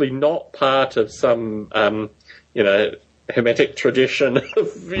typically not part of some Hermetic tradition of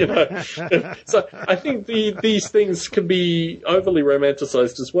So I think these things can be overly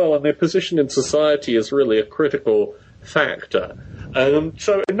romanticized as well, and their position in society is really a critical factor.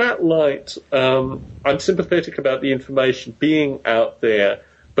 So in that light, I'm sympathetic about the information being out there,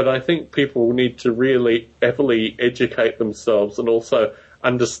 but I think people need to really heavily educate themselves and also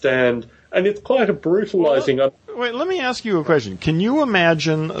understand, and it's quite a brutalizing... Wait, let me ask you a question. Can you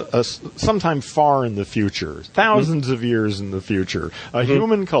imagine sometime far in the future, thousands of years in the future, a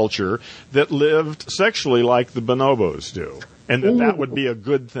human culture that lived sexually like the bonobos do, and that would be a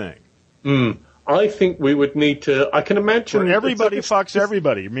good thing? I think we would need to... I can imagine... Where everybody fucks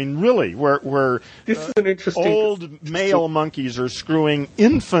everybody. I mean, really, where this is an interesting... old male monkeys are screwing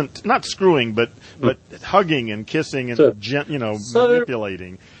not screwing, but hugging and kissing and,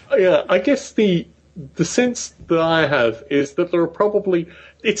 manipulating. Yeah, I guess the sense that I have is that there are probably...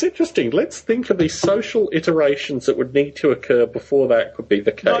 It's interesting. Let's think of the social iterations that would need to occur before that could be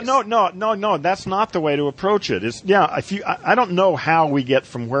the case. No. That's not the way to approach it. I don't know how we get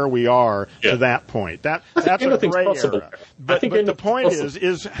from where we are to that point. That's a gray area. But the point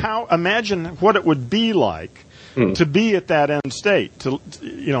is how imagine what it would be like to be at that end state.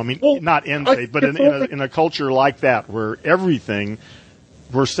 Not end state, but in a culture like that where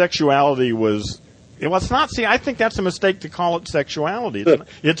sexuality was. Well, it's not. See, I think that's a mistake to call it sexuality.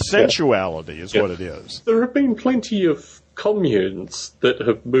 It's sensuality is what it is. There have been plenty of communes that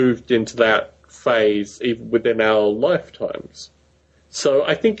have moved into that phase even within our lifetimes. So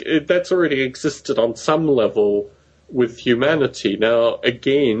I think that's already existed on some level with humanity. Now,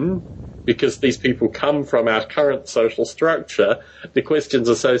 again, because these people come from our current social structure, the questions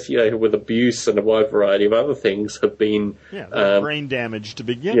associated with abuse and a wide variety of other things have been... brain damage to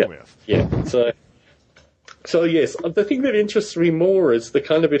begin with. Yeah, So yes, the thing that interests me more is the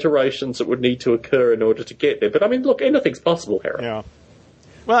kind of iterations that would need to occur in order to get there. But I mean, look, anything's possible, Harry. Yeah.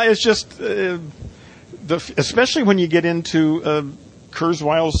 Well, it's just, especially when you get into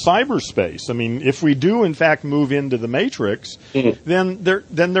Kurzweil's cyberspace. I mean, if we do in fact move into the Matrix, then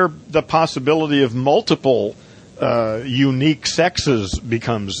the possibility of multiple unique sexes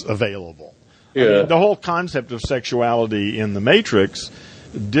becomes available. Yeah. I mean, the whole concept of sexuality in the Matrix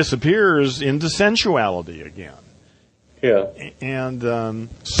disappears into sensuality again. Yeah. And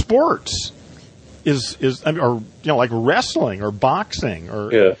sports is like wrestling or boxing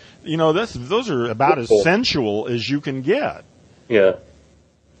or those are about as sensual as you can get. Yeah.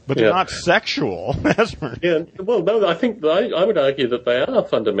 But they're not sexual. Yeah. Well, no, I think I would argue that they are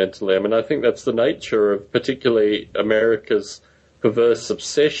fundamentally. I mean, I think that's the nature of particularly America's perverse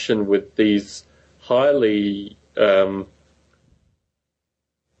obsession with these highly. I'm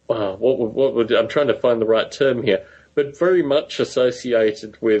trying to find the right term here, but very much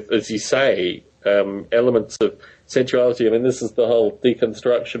associated with, as you say, elements of sensuality. I mean, this is the whole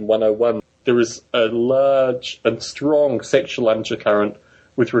deconstruction 101. There is a large and strong sexual undercurrent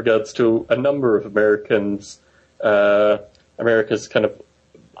with regards to a number of America's kind of,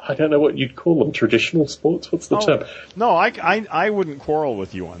 I don't know what you'd call them, traditional sports? What's the term? No, I wouldn't quarrel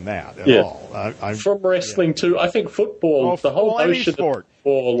with you on that at all. From wrestling to, I think, football, the whole notion of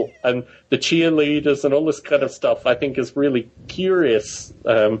football and the cheerleaders and all this kind of stuff, I think is really curious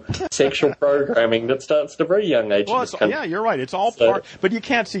sexual programming that starts at a very young age. Well, you're right. It's all part, but you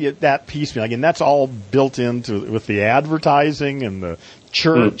can't see it that piecemeal. Again, that's all built into with the advertising and the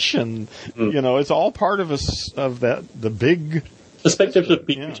church, and it's all part of the big. Perspectives of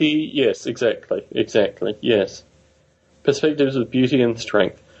beauty, yes, exactly, yes. Perspectives of beauty and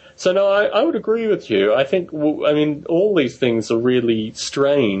strength. So, no, I would agree with you. I think, all these things are really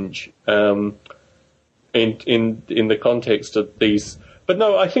strange in the context of these. But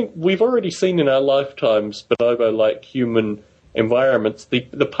no, I think we've already seen in our lifetimes bonobo-like human environments.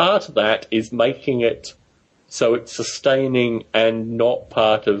 The part of that is making it so it's sustaining and not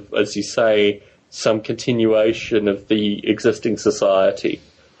part of, as you say, some continuation of the existing society.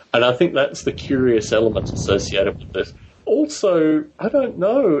 And I think that's the curious element associated with this. Also, I don't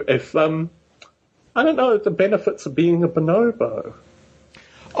know if the benefits of being a bonobo.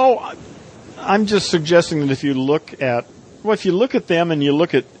 Oh, I'm just suggesting that if you look at them and you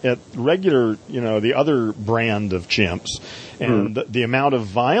look at regular, the other brand of chimps and the amount of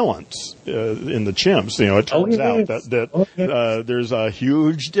violence in the chimps, it turns out that there's a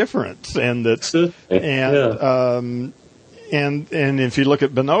huge difference, and and if you look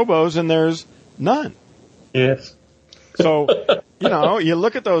at bonobos, and there's none. Yes. So, you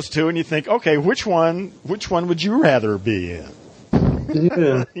look at those two and you think, okay, which one would you rather be in?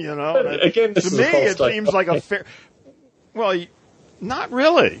 Yeah. Again, to me, it seems like a fair. Well, not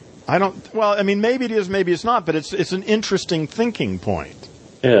really. I don't. Well, I mean, maybe it is, maybe it's not. But it's an interesting thinking point.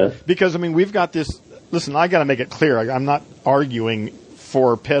 Yeah. Because we've got this. Listen, I got to make it clear. I'm not arguing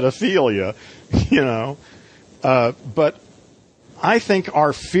for pedophilia, but I think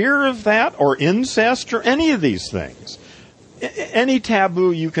our fear of that, or incest, or any of these things, any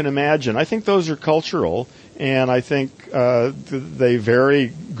taboo you can imagine, I think those are cultural. And I think they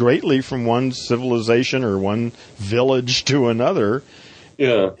vary greatly from one civilization or one village to another.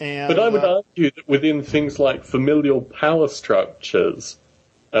 Yeah, but I would argue that within things like familial power structures,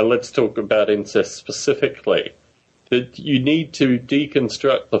 let's talk about incest specifically, that you need to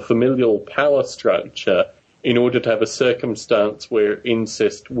deconstruct the familial power structure in order to have a circumstance where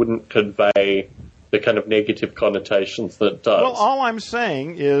incest wouldn't convey the kind of negative connotations that it does. Well, all I'm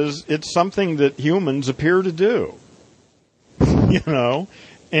saying is it's something that humans appear to do,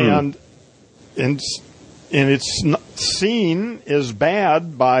 and it's seen as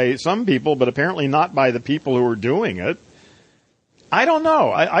bad by some people, but apparently not by the people who are doing it. I don't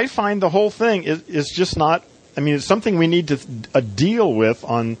know. I find the whole thing is just not. I mean, it's something we need to deal with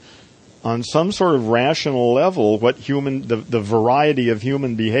on some sort of rational level, the variety of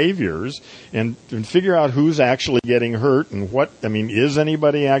human behaviors, and figure out who's actually getting hurt and is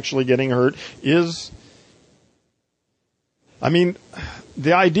anybody actually getting hurt?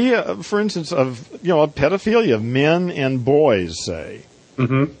 The idea, for instance, of, pedophilia of men and boys, say.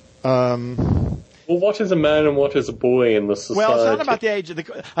 Mm-hmm. Well, what is a man and what is a boy in the society? Well, it's not about the age.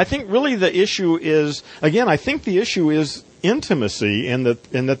 I think really the issue is, again, intimacy, and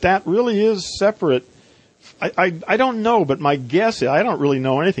that really is separate. I don't know, but my guess is, I don't really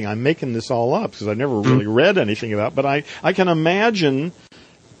know anything. I'm making this all up because I never really read anything about it. But I can imagine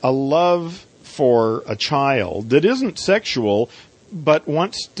a love for a child that isn't sexual, but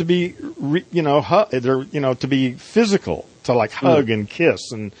wants to be, to be physical, to like hug and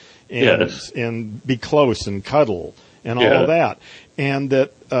kiss and be close and cuddle and all of that. And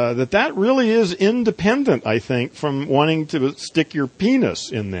that really is independent, I think, from wanting to stick your penis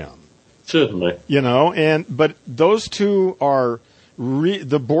in them. Certainly. But those two are,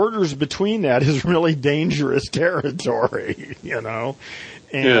 the borders between that is really dangerous territory,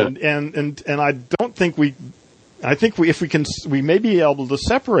 And I don't think we may be able to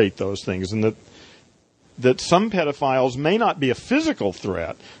separate those things, and that some pedophiles may not be a physical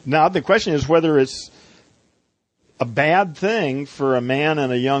threat. Now, the question is whether it's a bad thing for a man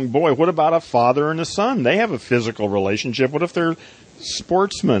and a young boy. What about a father and a son? They have a physical relationship. What if they're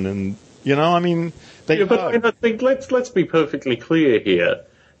sportsmen and, but I think let's be perfectly clear here.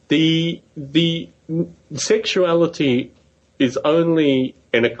 The sexuality is only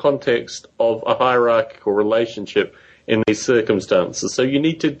in a context of a hierarchical relationship in these circumstances. So you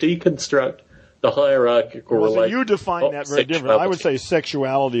need to deconstruct the hierarchical relationship. So you define that very different. I would say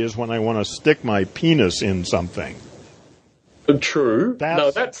sexuality is when I want to stick my penis in something. True.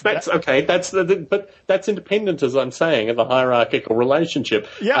 That's okay. But that's independent, as I'm saying, of a hierarchical relationship.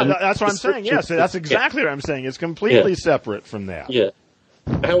 Yeah, that's what I'm saying. Yes, that's exactly what I'm saying. It's completely separate from that. Yeah.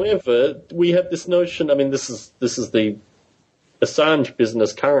 However, we have this notion. I mean, this is the Assange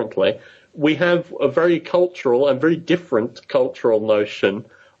business currently. We have a very cultural and very different cultural notion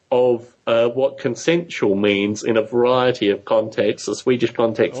of what consensual means in a variety of contexts. The Swedish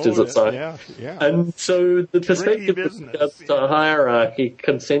context is its own. Yeah. And so the perspective of hierarchy,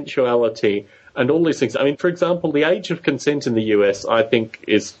 consensuality, and all these things. I mean, for example, the age of consent in the US, I think,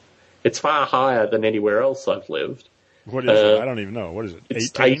 it's far higher than anywhere else I've lived. What is it? I don't even know. What is it?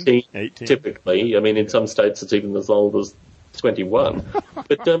 It's 18 typically. I mean, in some states it's even as old as 21.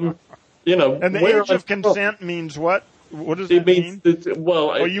 But, And the age of consent means what? What does that mean?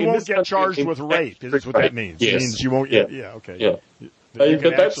 You won't get charged with rape, is what that means. Yes. It means you won't get, okay. Yeah. But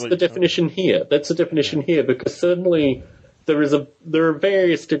that's the definition here. That's the definition here, because certainly there are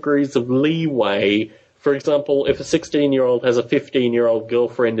various degrees of leeway. For example, if a 16-year-old has a 15-year-old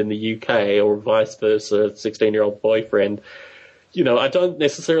girlfriend in the UK, or vice versa, a 16-year-old boyfriend, I don't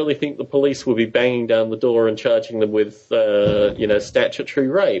necessarily think the police will be banging down the door and charging them with, statutory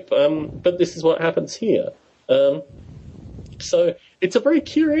rape. But this is what happens here. So it's a very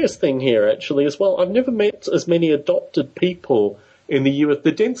curious thing here, actually, as well. I've never met as many adopted people in the US.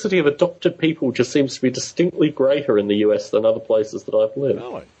 The density of adopted people just seems to be distinctly greater in the US than other places that I've lived.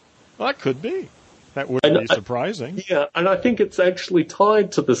 Really? Well, that could be. That wouldn't be surprising. And I think it's actually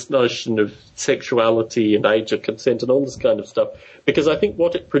tied to this notion of sexuality and age of consent and all this kind of stuff, because I think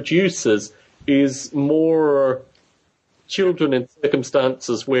what it produces is more children in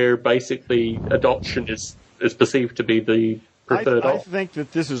circumstances where basically adoption is perceived to be the preferred I think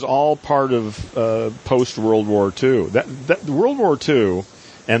that this is all part of post-World War II. That World War II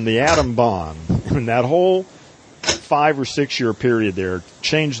and the atom bomb and that whole 5 or 6 year period there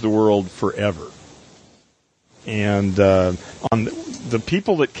changed the world forever. And on the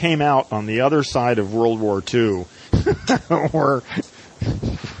people that came out on the other side of World War II were...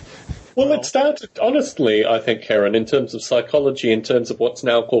 Well, it started, honestly, I think, Karen, in terms of psychology, in terms of what's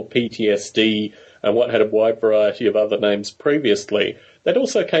now called PTSD, and what had a wide variety of other names previously. That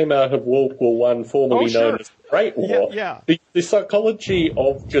also came out of World War I, formerly known as the Great War. Yeah. The psychology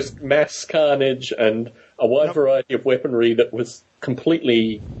of just mass carnage and a wide variety of weaponry that was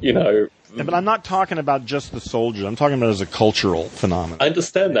completely, But I'm not talking about just the soldiers. I'm talking about it as a cultural phenomenon. I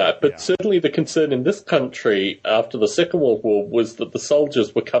understand that, but certainly the concern in this country after the Second World War was that the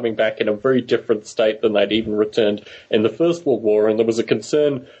soldiers were coming back in a very different state than they'd even returned in the First World War, and there was a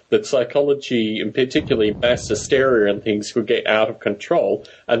concern that psychology, and particularly mass hysteria and things, could get out of control,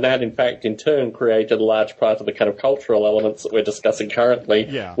 and that, in fact, in turn created a large part of the kind of cultural elements that we're discussing currently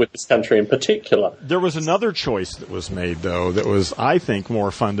with this country in particular. There was another choice that was made, though, that was, I think, more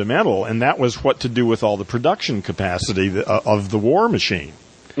fundamental, and that was what to do with all the production capacity of the war machine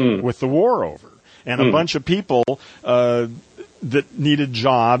with the war over. And a bunch of people that needed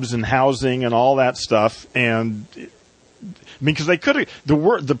jobs and housing and all that stuff, and because they could have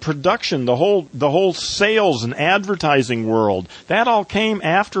the production, the whole sales and advertising world, that all came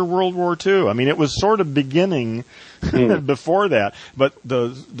after World War II. I mean, it was sort of beginning before that, but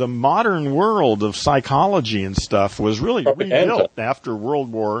the modern world of psychology and stuff was really rebuilt after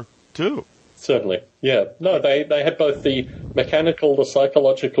World War II. Certainly, yeah. No, they had both the mechanical, the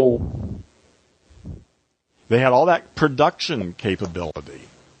psychological. They had all that production capability,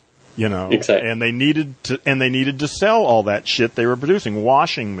 Exactly. and they needed to sell all that shit they were producing,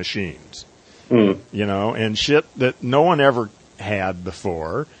 washing machines, and shit that no one ever had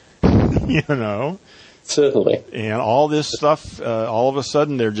before, Certainly. And all this stuff, all of a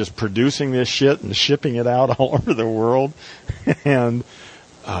sudden they're just producing this shit and shipping it out all over the world, and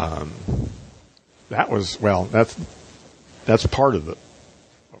that's part of it.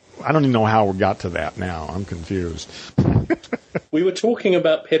 I don't even know how we got to that now. I'm confused. We were talking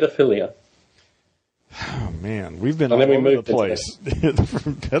about pedophilia. Oh, man. We've been all over the place.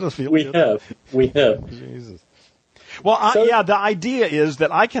 From pedophilia. We have. Jesus. Well, the idea is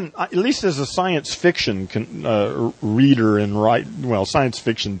that I can, at least as a science fiction reader and science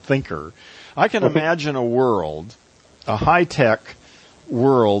fiction thinker, I can imagine a world, a high-tech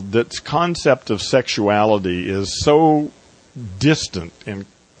world that's concept of sexuality is so distant and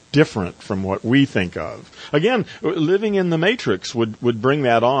different from what we think of. Again, living in the Matrix would bring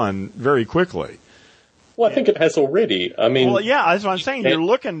that on very quickly. Well, I think it has already. I mean, well, yeah, that's what I'm saying. You're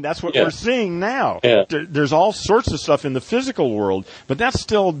looking. That's what we're seeing now. Yeah. There's all sorts of stuff in the physical world, but that's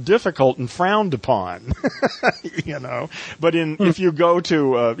still difficult and frowned upon. But if you go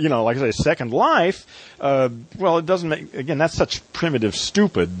to, like I say, Second Life, well, it doesn't make. Again, that's such primitive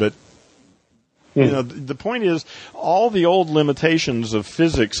stupid, but. The point is, all the old limitations of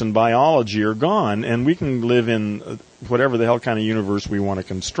physics and biology are gone, and we can live in whatever the hell kind of universe we want to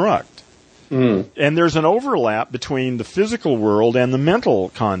construct. And there's an overlap between the physical world and the mental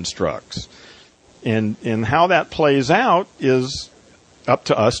constructs. And how that plays out is up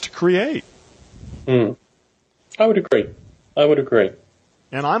to us to create. I would agree.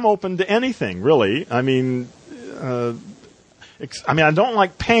 And I'm open to anything, really. I mean, I don't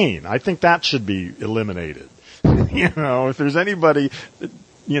like pain. I think that should be eliminated. If there's anybody,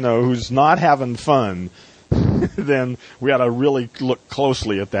 who's not having fun, then we ought to really look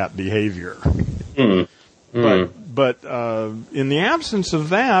closely at that behavior. But in the absence of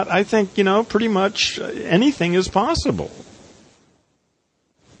that, I think, pretty much anything is possible.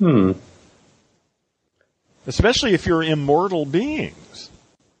 Especially if you're immortal beings.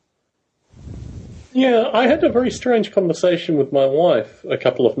 Yeah, I had a very strange conversation with my wife a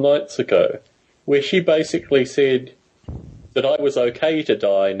couple of nights ago, where she basically said that I was okay to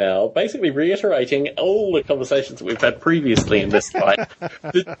die now, basically reiterating all the conversations that we've had previously in this fight,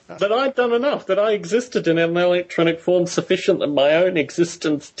 that I'd done enough, that I existed in an electronic form sufficient that my own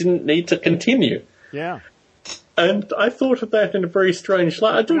existence didn't need to continue. Yeah. And I thought of that in a very strange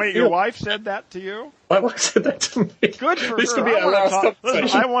light. Wait, your wife said that to you? My wife said that to me. Good for this her. Could be our last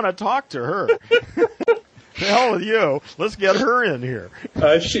conversation. I want to talk to her. The hell with you. Let's get her in here.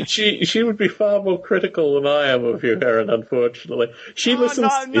 She would be far more critical than I am of you, Aaron, unfortunately. She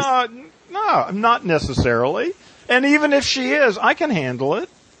listens... No, not necessarily. And even if she is, I can handle it.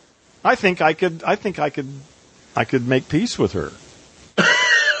 I think I could make peace with her.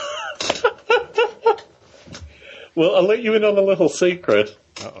 Well, I'll let you in on a little secret.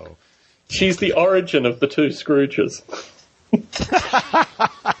 Uh-oh. She's the origin of the two Scrooges.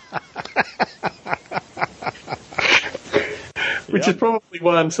 Which is probably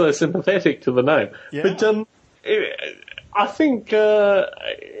why I'm so sympathetic to the name. Yeah. But I think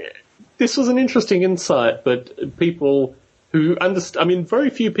this was an interesting insight, but people who understand... very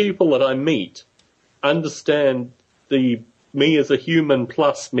few people that I meet understand the me as a human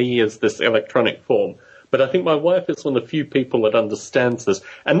plus me as this electronic form. But I think my wife is one of the few people that understands this.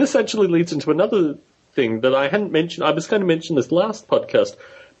 And this actually leads into another thing that I hadn't mentioned. I was going to mention this last podcast,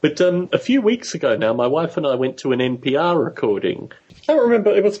 but a few weeks ago now, my wife and I went to an NPR recording. I can't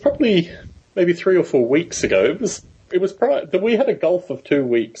remember. It was probably maybe 3 or 4 weeks ago. It was we had a gulf of 2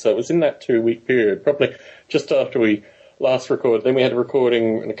 weeks, so it was in that 2-week period, probably just after we last recorded. Then we had a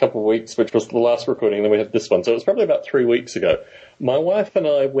recording in a couple of weeks, which was the last recording, and then we had this one. So it was probably about 3 weeks ago. My wife and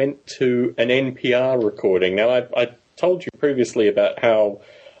I went to an NPR recording. Now, I told you previously about how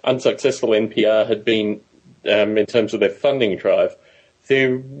unsuccessful NPR had been in terms of their funding drive.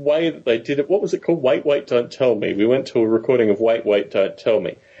 The way that they did it, what was it called? Wait, Wait, Don't Tell Me. We went to a recording of Wait, Wait, Don't Tell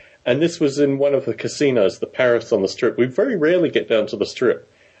Me. And this was in one of the casinos, the Paris on the Strip. We very rarely get down to the Strip.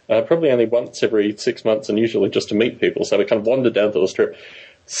 Probably only once every 6 months, and usually just to meet people. So we kind of wandered down to the Strip.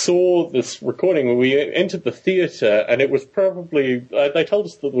 Saw this recording when we entered the theatre, and it was probably, they told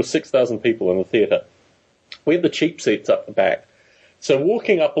us that there were 6,000 people in the theatre. We had the cheap seats up the back. So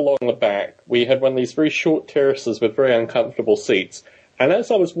walking up along the back, we had one of these very short terraces with very uncomfortable seats. And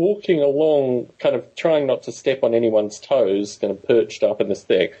as I was walking along, kind of trying not to step on anyone's toes, kind of perched up in this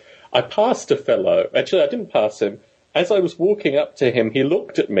thing, I passed a fellow. Actually, I didn't pass him. As I was walking up to him, he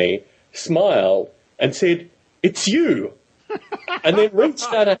looked at me, smiled, and said, "It's you." And then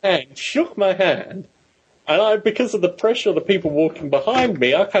reached out a hand, shook my hand, and because of the pressure of the people walking behind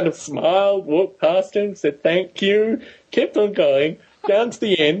me, I kind of smiled, walked past him, said thank you, kept on going, down to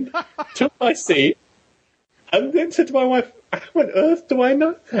the end, took my seat, and then said to my wife, "How on earth do I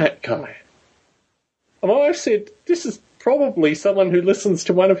know that guy?" And my wife said, "This is probably someone who listens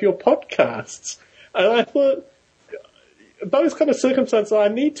to one of your podcasts." And I thought, those kind of circumstances, I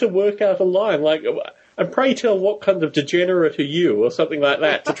need to work out a line, like... And pray tell, what kind of degenerate are you, or something like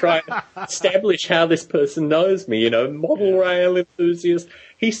that, to try and establish how this person knows me, model rail enthusiast.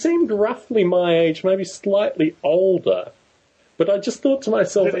 He seemed roughly my age, maybe slightly older. But I just thought to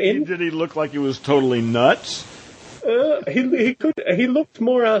myself... Did he look like he was totally nuts? He looked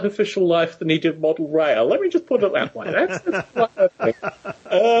more artificial life than he did model rail. Let me just put it that way. That's what I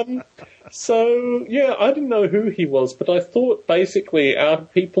think. So, yeah, I didn't know who he was, but I thought basically out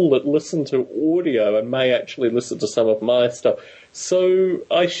of people that listen to audio and may actually listen to some of my stuff. So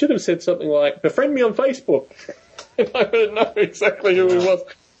I should have said something like, befriend me on Facebook. I don't know exactly who he was.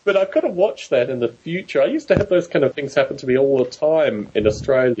 But I've got to watch that in the future. I used to have those kind of things happen to me all the time in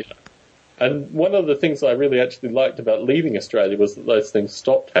Australia. And one of the things I really actually liked about leaving Australia was that those things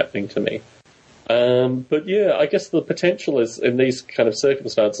stopped happening to me. But yeah, I guess the potential is in these kind of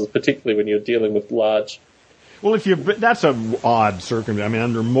circumstances, particularly when you're dealing with large... Well, that's an odd circumstance. I mean,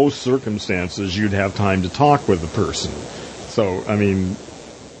 under most circumstances, you'd have time to talk with the person. So, I mean...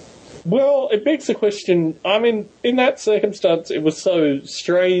 Well, it begs the question, I mean, in that circumstance, it was so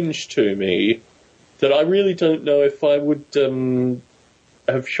strange to me that I really don't know if I would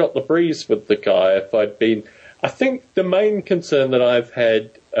have shot the breeze with the guy if I'd been... I think the main concern that I've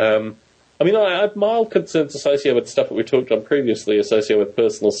had... I have mild concerns associated with stuff that we talked on previously, associated with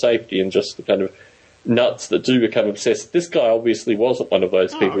personal safety and just the kind of nuts that do become obsessed. This guy obviously wasn't one of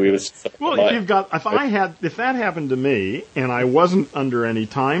those people. He was. Well, if that happened to me and I wasn't under any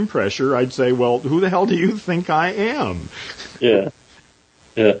time pressure, I'd say, well, who the hell do you think I am? Yeah.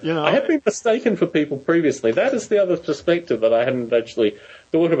 Yeah. You know, I have been mistaken for people previously. That is the other perspective that I hadn't actually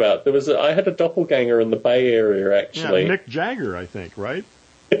thought about. I had a doppelganger in the Bay Area, actually. Yeah, Mick Jagger, I think, right?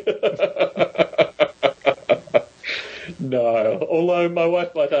 No, although my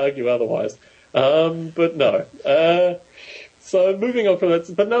wife might argue otherwise. But no. So moving on from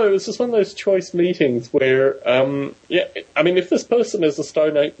that, but no, it was just one of those choice meetings where, if this person is a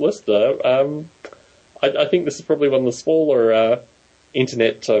Stone Ape listener, I think this is probably one of the smaller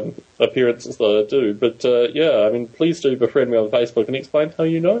internet appearances that I do. But please do befriend me on Facebook and explain how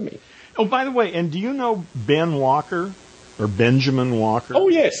you know me. Oh, by the way, and do you know Ben Walker? Or Benjamin Walker? Oh,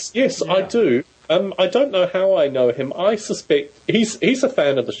 yes, yeah. I do. I don't know how I know him. I suspect he's a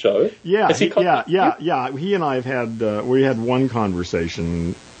fan of the show. Yeah, He and I have had we had one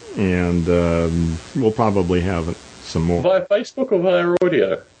conversation, and we'll probably have some more via Facebook or via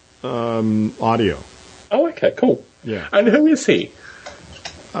audio. Audio. Oh, okay, cool. Yeah. And who is he?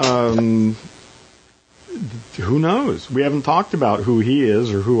 Who knows? We haven't talked about who he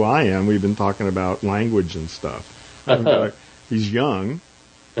is or who I am. We've been talking about language and stuff. He's young.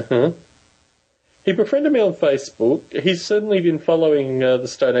 He befriended me on Facebook. He's certainly been following the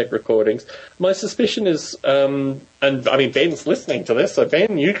Stone Ape recordings. My suspicion is, Ben's listening to this, so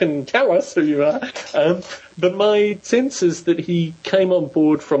Ben, you can tell us who you are. But my sense is that he came on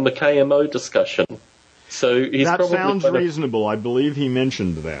board from the KMO discussion. So he's that probably sounds reasonable. I believe he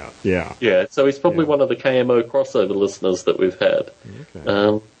mentioned that. Yeah. Yeah. So he's probably one of the KMO crossover listeners that we've had.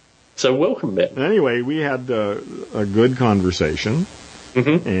 Okay. So welcome, Ben. Anyway, we had a good conversation,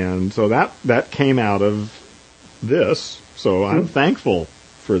 and so that came out of this. So I'm thankful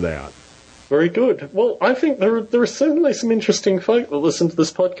for that. Very good. Well, I think there are certainly some interesting folk that listen to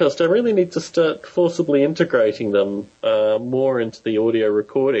this podcast. I really need to start forcibly integrating them more into the audio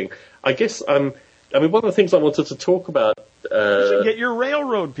recording. I guess one of the things I wanted to talk about... you should get your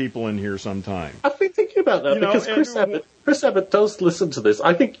railroad people in here sometime. I've been thinking about that because Chris Abbott does listen to this.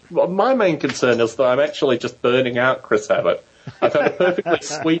 I think my main concern is that I'm actually just burning out Chris Abbott. I've had a perfectly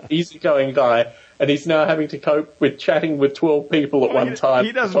sweet, easygoing guy, and he's now having to cope with chatting with 12 people at one time.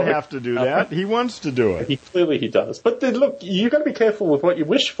 He doesn't have to do that. He wants to do it. He does. But then, look, you've got to be careful with what you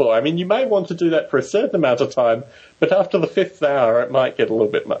wish for. I mean, you may want to do that for a certain amount of time, but after the 5th hour, it might get a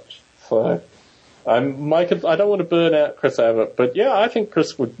little bit much. So... I don't want to burn out Chris Abbott, but yeah, I think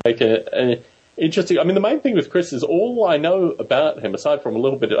Chris would make an interesting... I mean, the main thing with Chris is all I know about him, aside from a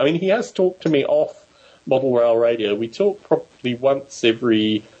little bit... I mean, he has talked to me off Model Rail Radio. We talk probably once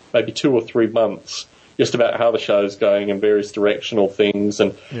every maybe 2 or 3 months, just about how the show's going and various directional things.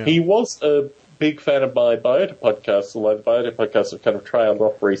 And he was a big fan of my Biota podcast, although the Biota podcasts have kind of trailed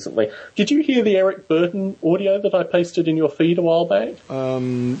off recently. Did you hear the Eric Burton audio that I pasted in your feed a while back?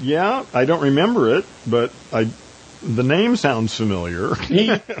 Yeah, I don't remember it, but the name sounds familiar.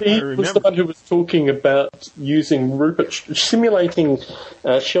 He was the one who was talking about using simulating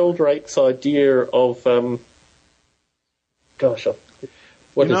Sheldrake's idea of,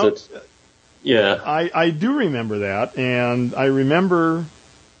 what is it? Yeah. I do remember that, and I remember...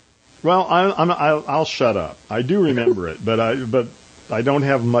 Well, I'll shut up. I do remember it, but I don't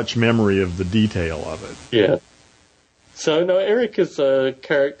have much memory of the detail of it. Yeah. So no, Eric is a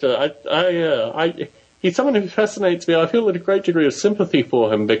character. He's someone who fascinates me. I feel a great degree of sympathy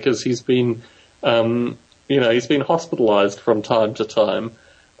for him because he's been, he's been hospitalized from time to time.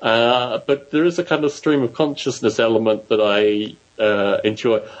 But there is a kind of stream of consciousness element that I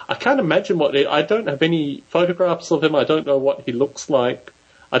enjoy. I can't imagine I don't have any photographs of him. I don't know what he looks like.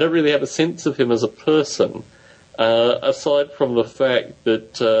 I don't really have a sense of him as a person, aside from the fact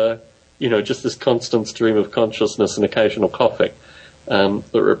that, just this constant stream of consciousness and occasional coughing that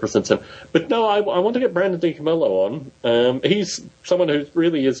represents him. But no, I want to get Brandon DiCamillo on. He's someone who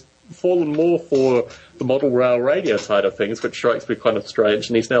really has fallen more for the model rail radio side of things, which strikes me kind of strange,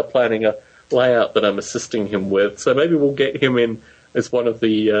 and he's now planning a layout that I'm assisting him with. So maybe we'll get him in as one of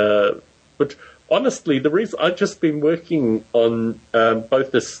the... but honestly, the reason I've just been working on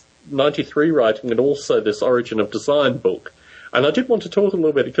both this 93 writing and also this Origin of Design book. And I did want to talk a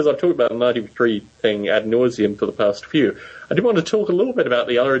little bit, because I've talked about the 93 thing ad nauseum for the past few. I did want to talk a little bit about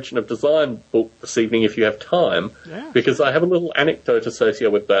the Origin of Design book this evening, if you have time, because I have a little anecdote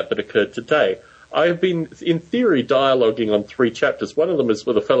associated with that occurred today. I have been, in theory, dialoguing on 3 chapters. One of them is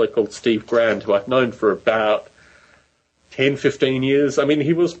with a fellow called Steve Grand, who I've known for about 10, 15 years. I mean,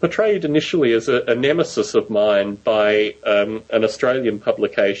 he was portrayed initially as a nemesis of mine by an Australian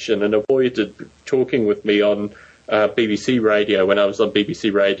publication and avoided talking with me on BBC Radio when I was on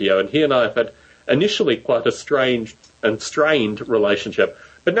BBC Radio. And he and I have had initially quite a strange and strained relationship.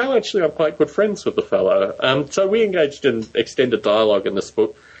 But now, actually, I'm quite good friends with the fellow. So we engaged in extended dialogue in this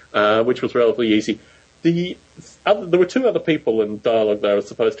book, which was relatively easy. There were 2 other people in dialogue that I was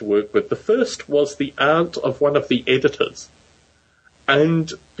supposed to work with. The first was the aunt of one of the editors.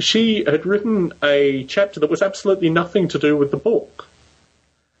 And she had written a chapter that was absolutely nothing to do with the book.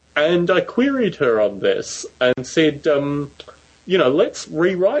 And I queried her on this and said, let's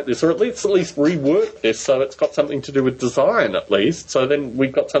rewrite this, or let's at least rework this so it's got something to do with design at least, so then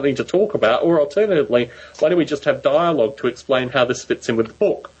we've got something to talk about. Or alternatively, why don't we just have dialogue to explain how this fits in with the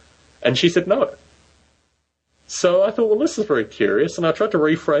book? And she said no. So I thought, well, this is very curious, and I tried to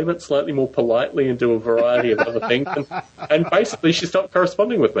reframe it slightly more politely and do a variety of other things, and basically she stopped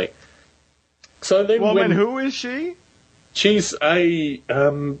corresponding with me. So then, and who is she? She's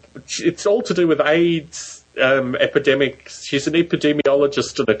it's all to do with AIDS epidemics. She's an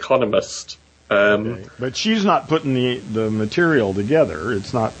epidemiologist and economist. Okay. But she's not putting the material together.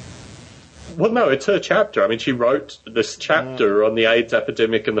 It's not... Well, no, it's her chapter. I mean, she wrote this chapter on the AIDS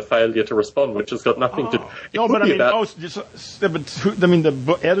epidemic and the failure to respond, which has got nothing to... No, but I mean,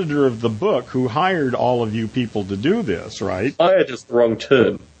 the editor of the book who hired all of you people to do this, right? Hired is the wrong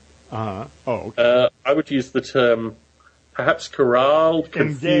term. Okay. I would use the term perhaps corralled,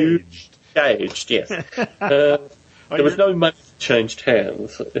 confused. Engaged, yes. There was no money changed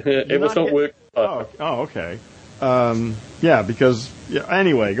hands. It was not work. Okay.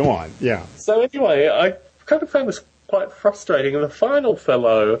 Anyway, go on. Yeah. So anyway, I kind of found this quite frustrating, and the final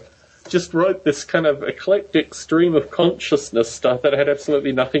fellow just wrote this kind of eclectic stream of consciousness stuff that had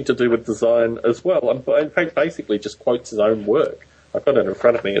absolutely nothing to do with design as well. And in fact, basically just quotes his own work. I've got it in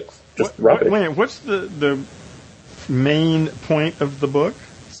front of me. It's just rubbish. Wait, what's the main point of the book?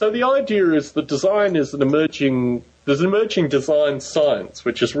 So the idea is that design is there's an emerging design science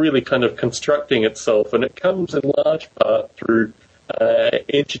which is really kind of constructing itself, and it comes in large part through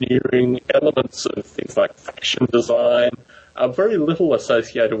engineering, elements of things like fashion design, very little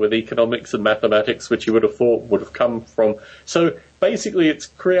associated with economics and mathematics, which you would have thought would have come from. So basically it's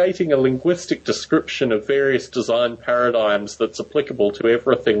creating a linguistic description of various design paradigms that's applicable to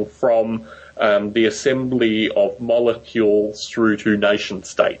everything from the assembly of molecules through to nation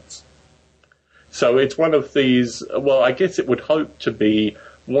states. So it's one of these, well, I guess it would hope to be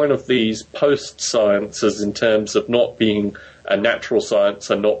one of these post-sciences in terms of not being a natural science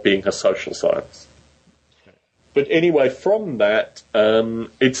and not being a social science. But anyway, from that,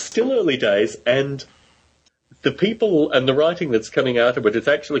 it's still early days, and the people and the writing that's coming out of it is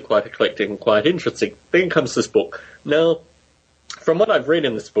actually quite eclectic and quite interesting. Then comes this book. Now, from what I've read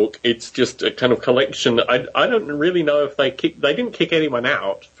in this book, it's just a kind of collection. I don't really know if they didn't kick anyone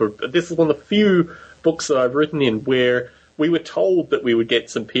out. This is one of the few books that I've written in where we were told that we would get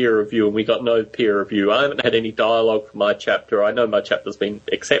some peer review, and we got no peer review. I haven't had any dialogue for my chapter. I know my chapter's been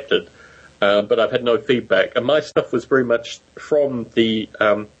accepted, but I've had no feedback. And my stuff was very much from the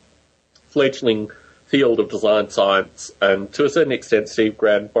fledgling field of design science, and to a certain extent Steve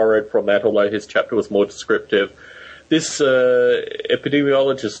Grand borrowed from that, although his chapter was more descriptive. This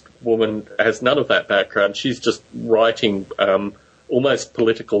epidemiologist woman has none of that background. She's just writing almost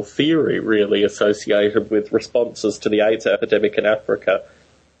political theory, really, associated with responses to the AIDS epidemic in Africa.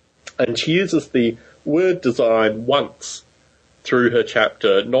 And she uses the word design once through her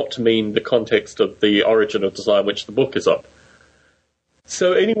chapter, not to mean the context of the origin of design, which the book is on.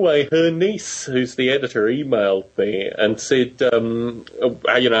 So anyway, her niece, who's the editor, emailed me and said, how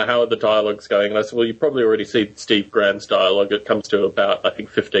are the dialogues going? And I said, well, you've probably already seen Steve Grand's dialogue. It comes to about, I think,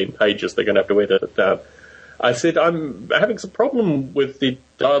 15 pages. They're going to have to edit it down. I said, I'm having some problem with the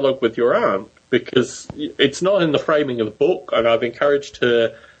dialogue with your aunt because it's not in the framing of the book, and I've encouraged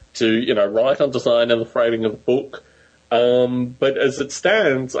her to, write on design in the framing of the book. But as it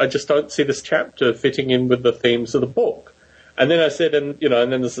stands, I just don't see this chapter fitting in with the themes of the book. And then I said, and then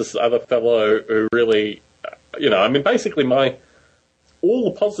there's this other fellow who really, basically all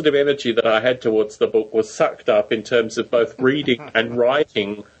the positive energy that I had towards the book was sucked up in terms of both reading and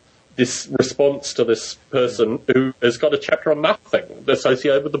writing this response to this person who has got a chapter on nothing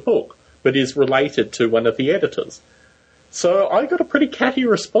associated with the book, but is related to one of the editors. So I got a pretty catty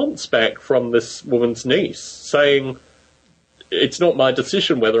response back from this woman's niece saying, it's not my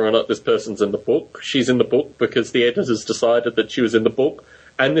decision whether or not this person's in the book. She's in the book because the editors decided that she was in the book,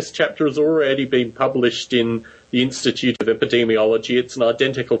 and this chapter has already been published in the Institute of Epidemiology. It's an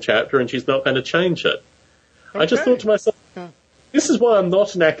identical chapter, and she's not going to change it. Okay. I just thought to myself, this is why I'm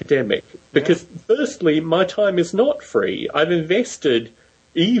not an academic, because firstly, my time is not free. I've invested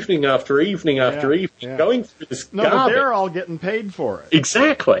evening after evening after evening going through this garbage. But they're all getting paid for it.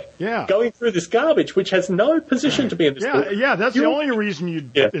 Exactly. Yeah. Going through this garbage, which has no position to be in this book. Yeah, that's the only reason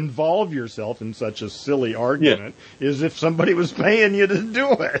you'd involve yourself in such a silly argument, is if somebody was paying you to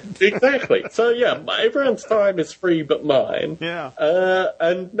do it. Exactly. So, everyone's time is free but mine. Yeah.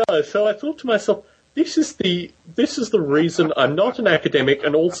 So I thought to myself, this is the reason I'm not an academic,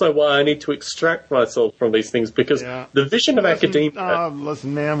 and also why I need to extract myself from these things, because the vision of academia...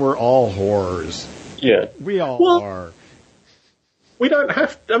 listen, man, we're all whores. Yeah. We all are. We don't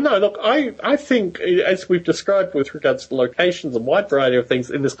have to... No, look, I think, as we've described with regards to locations and a wide variety of things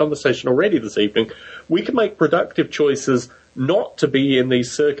in this conversation already this evening, we can make productive choices not to be in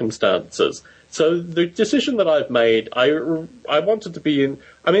these circumstances. So the decision that I've made, I wanted to be in...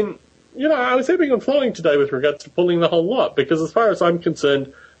 I was ebbing and flowing today with regards to pulling the whole lot, because as far as I'm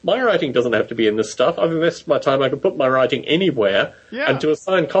concerned, my writing doesn't have to be in this stuff. I've invested my time. I can put my writing anywhere, and to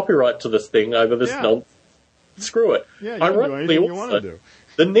assign copyright to this thing over this nonsense, screw it. Yeah, you can do anything you want to do.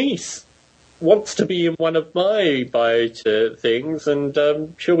 The niece wants to be in one of my Bite things,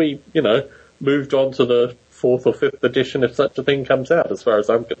 and she'll be, moved on to the 4th or 5th edition if such a thing comes out, as far as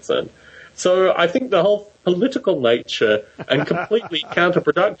I'm concerned. So I think the whole political nature and completely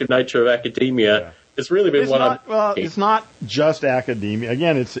counterproductive nature of academia has really been it's not just academia.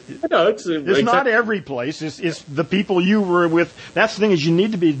 Again, it's not every place. It's the people you were with. That's the thing, is you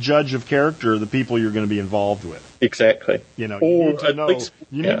need to be a judge of character of the people you're going to be involved with. Exactly. You need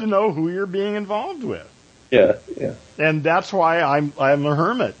to know who you're being involved with. Yeah, yeah. And that's why I'm a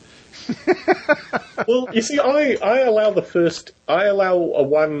hermit. Well, you see, I allow a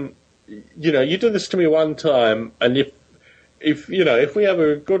one. You do this to me one time, and if we have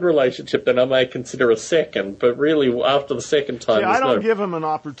a good relationship, then I may consider a second. But really, after the second time, I don't give them an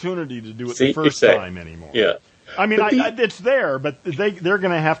opportunity to do it the first time anymore. Yeah, it's there, but they're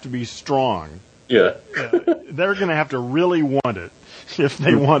going to have to be strong. Yeah, they're going to have to really want it if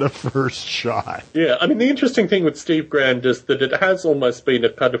they want a first shot. Yeah, the interesting thing with Steve Grand is that it has almost been a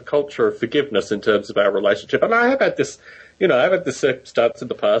kind of culture of forgiveness in terms of our relationship, and I have had this. I've had this circumstance in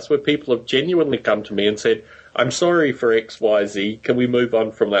the past where people have genuinely come to me and said, I'm sorry for X, Y, Z, can we move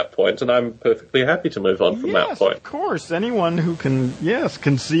on from that point? And I'm perfectly happy to move on from that point. Of course. Anyone who can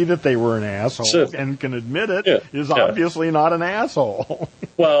see that they were an asshole and can admit it is obviously not an asshole.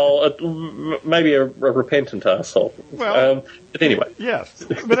 Well, maybe a repentant asshole. Well, but anyway. Yes.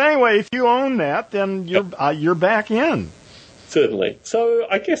 But anyway, if you own that, then you're back in. Certainly. So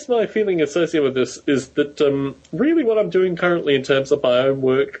I guess my feeling associated with this is that really what I'm doing currently in terms of my own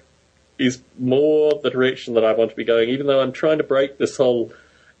work is more the direction that I want to be going, even though I'm trying to break this whole...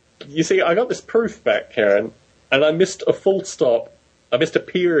 You see, I got this proof back, Karen, and I missed a full stop, I missed a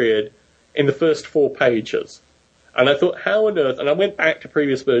period in the first 4 pages. And I thought, how on earth... And I went back to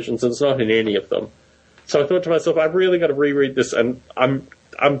previous versions, and it's not in any of them. So I thought to myself, I've really got to reread this, and I'm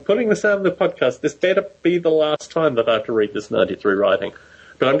putting this out in the podcast. This better be the last time that I have to read this 93 writing.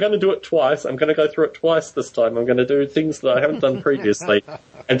 But I'm going to do it twice. I'm going to go through it twice this time. I'm going to do things that I haven't done previously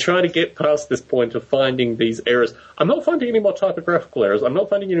and try to get past this point of finding these errors. I'm not finding any more typographical errors. I'm not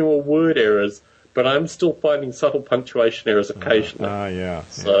finding any more word errors, but I'm still finding subtle punctuation errors occasionally.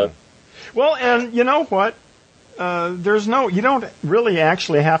 Well, and you know what? You don't really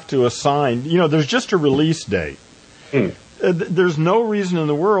actually have to assign, there's just a release date. There's no reason in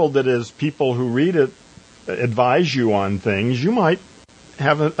the world that as people who read it advise you on things, you might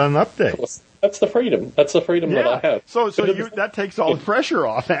have an update. That's the freedom. That's the freedom that I have. So that takes all the pressure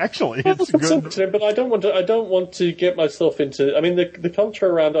off. Actually, it's good. But I don't want to get myself into. The culture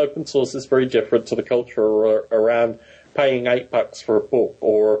around open source is very different to the culture around paying $8 for a book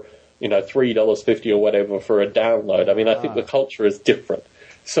or $3.50 or whatever for a download. I mean, I think the culture is different.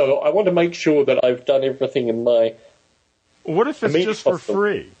 So I want to make sure that I've done everything in my... What if it's just for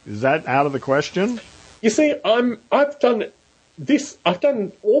free? Is that out of the question? You see, I've done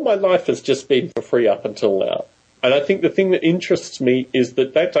all my life has just been for free up until now. And I think the thing that interests me is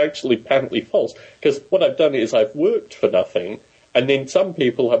that that's actually patently false. Because what I've done is I've worked for nothing, and then some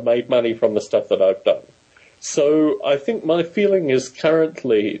people have made money from the stuff that I've done. So I think my feeling is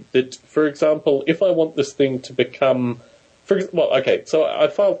currently that, for example, if I want this thing to become... so I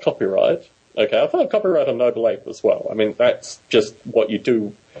filed copyright. Okay, I filed copyright on Noble Ape as well. I mean, that's just what you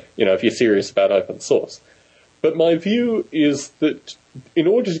do, if you're serious about open source. But my view is that in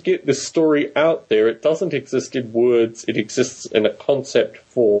order to get this story out there, it doesn't exist in words, it exists in a concept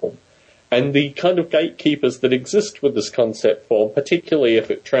form. And the kind of gatekeepers that exist with this concept form, particularly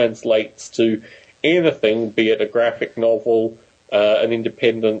if it translates to anything, be it a graphic novel, an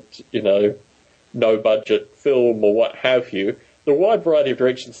independent, no-budget film or what have you, there are a wide variety of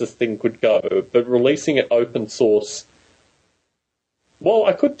directions this thing could go, but releasing it open source... Well,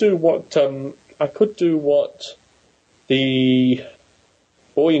 I could do what the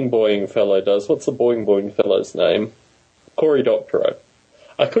Boing fellow does. What's the Boing fellow's name? Cory Doctorow.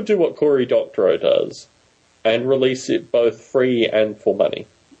 I could do what Cory Doctorow does and release it both free and for money.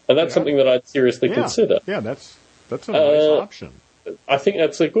 And that's something that I'd seriously consider. Yeah, that's a nice option. I think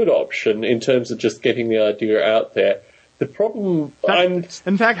that's a good option in terms of just getting the idea out there. The problem...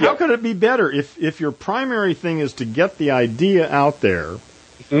 In fact, how could it be better if your primary thing is to get the idea out there,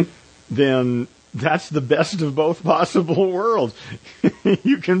 then that's the best of both possible worlds.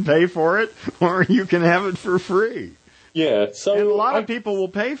 You can pay for it, or you can have it for free. Yeah, so... And a lot of people will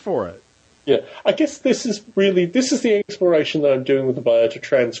pay for it. Yeah, I guess this is the exploration that I'm doing with the Biota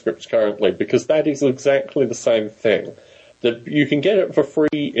transcripts currently, because that is exactly the same thing. That you can get it for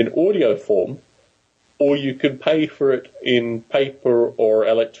free in audio form, or you can pay for it in paper or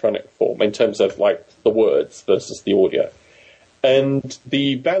electronic form, in terms of, the words versus the audio. And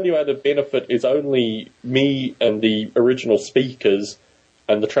the value-added benefit is only me and the original speakers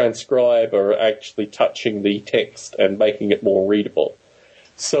and the transcriber actually touching the text and making it more readable.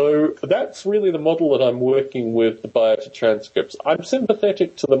 So that's really the model that I'm working with the Biota transcripts. I'm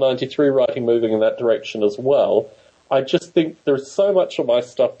sympathetic to the 93 writing moving in that direction as well. I just think there's so much of my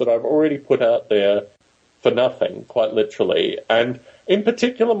stuff that I've already put out there for nothing, quite literally. And in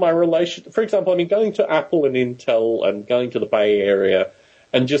particular, my relation... For example, going to Apple and Intel and going to the Bay Area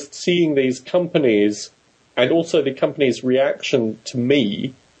and just seeing these companies and also the companies' reaction to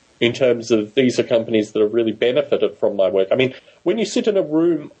me in terms of these are companies that have really benefited from my work. I mean, when you sit in a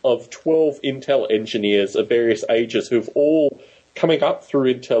room of 12 Intel engineers of various ages who've all, coming up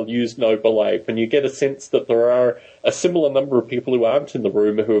through Intel, used Noble Ape, and you get a sense that there are a similar number of people who aren't in the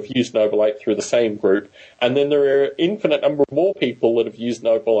room who have used Noble Ape through the same group, and then there are an infinite number of more people that have used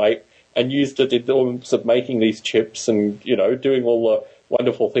Noble Ape and used it in terms of making these chips and, doing all the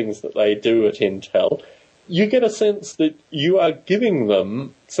wonderful things that they do at Intel. You get a sense that you are giving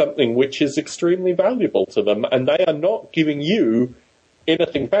them something which is extremely valuable to them, and they are not giving you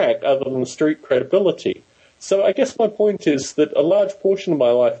anything back other than street credibility. So I guess my point is that a large portion of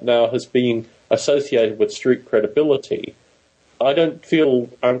my life now has been associated with street credibility. I don't feel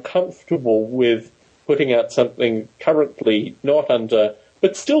uncomfortable with putting out something currently not under,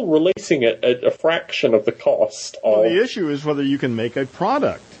 but still releasing it at a fraction of the cost of... Well, the issue is whether you can make a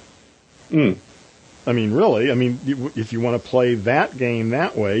product. I mean, really, if you want to play that game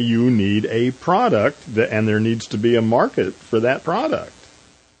that way, you need a product, and there needs to be a market for that product.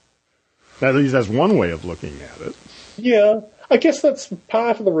 At least that's one way of looking at it. Yeah, I guess that's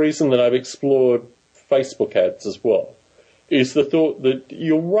part of the reason that I've explored Facebook ads as well, is the thought that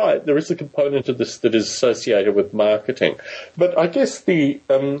you're right, there is a component of this that is associated with marketing. But I guess the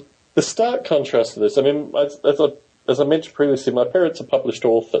stark contrast to this, as I mentioned previously, my parents are published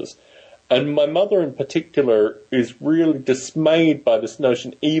authors, and my mother in particular is really dismayed by this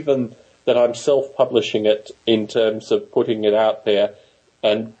notion, even that I'm self-publishing it in terms of putting it out there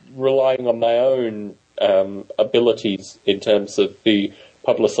and relying on my own abilities in terms of the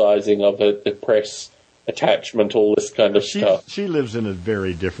publicising of it, the press attachment, all this kind of stuff. She lives in a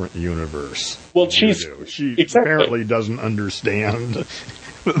very different universe. Well, she exactly. Apparently doesn't understand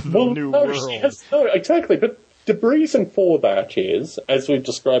the new world. Exactly, but the reason for that is, as we've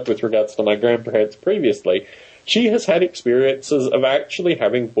described with regards to my grandparents previously, she has had experiences of actually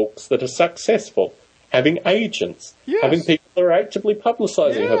having books that are successful. having agents, Yes. having people who are actively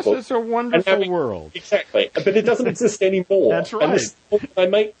publicising her Yes, book. it's a wonderful world. Exactly. But it doesn't exist anymore. That's right. And this point I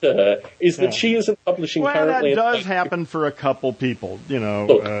make to her is that Yeah. she isn't publishing Well, currently. that does happen for a couple people,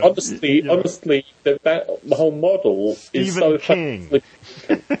 Look, honestly, that whole model is Stephen so King.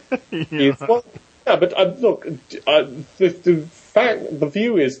 Well, yeah, but look, the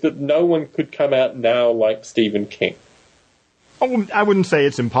view is that no one could come out now like Stephen King. Oh, I wouldn't say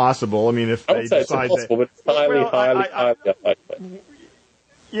it's impossible. I mean, if I they would say it's decide impossible, but it's highly unlikely.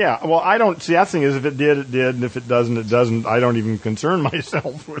 Yeah, well, I don't see. That thing is, if it did, it did, and if it doesn't, it doesn't. I don't even concern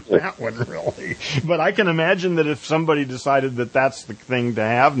myself with that one, really. But I can imagine that if somebody decided that that's the thing to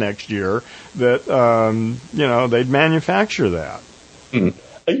have next year, that they'd manufacture that.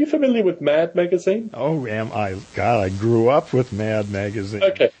 Are you familiar with Mad Magazine? Oh, am I? God, I grew up with Mad Magazine.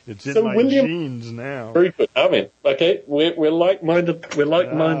 Okay, it's in so my William- genes now. Very good. I mean, okay, we're like-minded. We're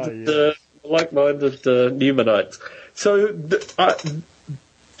like-minded. yes. Like-minded Newmanites. So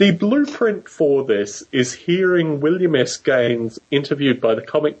the blueprint for this is hearing William S. Gaines interviewed by the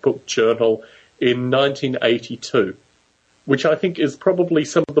Comic Book Journal in 1982, which I think is probably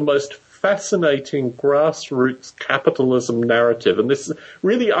some of the most fascinating grassroots capitalism narrative. And this is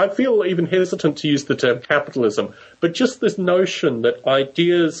really, I feel even hesitant to use the term capitalism, but just this notion that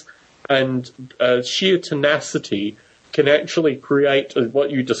ideas and sheer tenacity can actually create what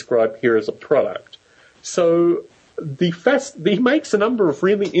you describe here as a product. So he makes a number of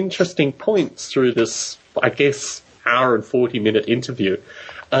really interesting points through this, I guess, hour and 40-minute interview.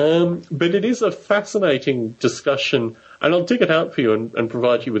 But it is a fascinating discussion, and I'll dig it out for you and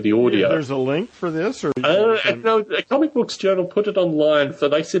provide you with the audio. There's a link for this, or No, Comic Books Journal put it online, so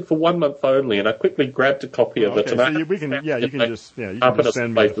they said for 1 month only, and I quickly grabbed a copy of it. Okay, And so you can just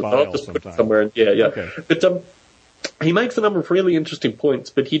send me the file I'll just put it sometime. somewhere. Yeah. Okay. But he makes a number of really interesting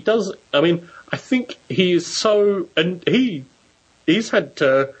points, but he does. I mean, I think he is so, and he's had.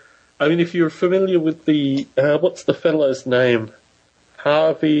 I mean, if you're familiar with the what's the fellow's name,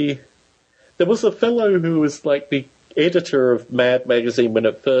 Harvey. There was a fellow who was like the editor of Mad Magazine when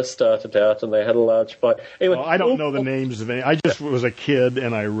it first started out, and they had a large fight. Anyway, I don't know the names of any. I just was a kid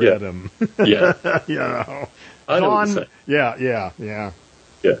and I read them. Yeah, you know. I know what you're saying. Yeah.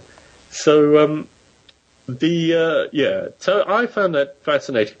 Yeah. So so I found that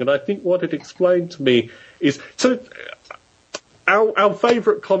fascinating, and I think what it explained to me is our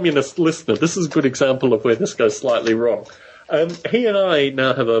favourite communist listener. This is a good example of where this goes slightly wrong. He and I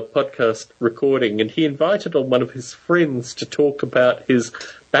now have a podcast recording, and he invited on one of his friends to talk about his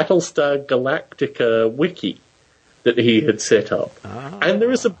Battlestar Galactica wiki that he had set up. And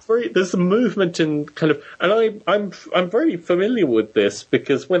there's a movement in kind of, and I'm very familiar with this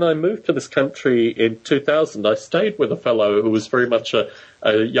because when I moved to this country in 2000, I stayed with a fellow who was very much a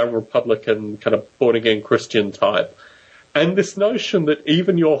young Republican kind of born again Christian type. And this notion that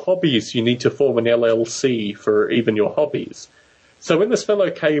even your hobbies, you need to form an LLC for even your hobbies. So when this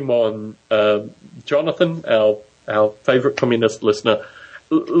fellow came on, Jonathan, our favourite communist listener,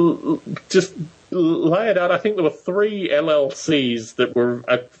 just lay it out. I think there were 3 LLCs that were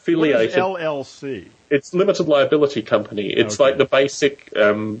affiliated. What is LLC? It's limited liability company. It's like the basic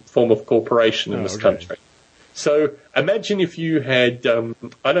form of corporation in this country. So imagine if you had,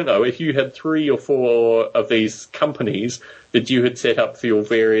 if you had 3 or 4 of these companies that you had set up for your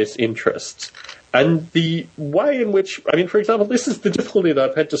various interests. And the way in which, I mean, for example, this is the difficulty that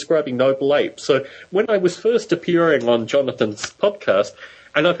I've had describing Noble Ape. So when I was first appearing on Jonathan's podcast,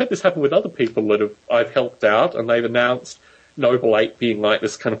 and I've had this happen with other people that I've helped out, and they've announced Noble Ape being like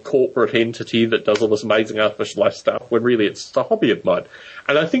this kind of corporate entity that does all this amazing artificial life stuff, when really it's a hobby of mine.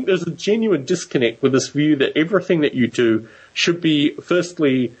 And I think there's a genuine disconnect with this view that everything that you do should be,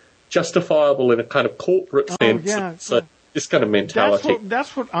 firstly, justifiable in a kind of corporate sense. Yeah. So this kind of mentality.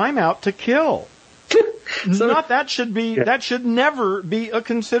 That's what I'm out to kill. That should never be a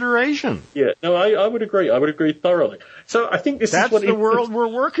consideration. Yeah, no, I would agree. I would agree thoroughly. So I think that's what the world we're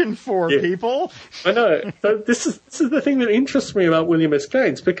working for, people. I know. So this is the thing that interests me about William S.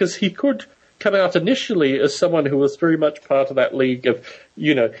 Gaines, because he could come out initially as someone who was very much part of that league of,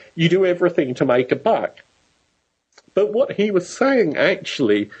 you do everything to make a buck. But what he was saying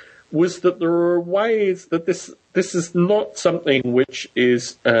actually was that there are ways that this is not something which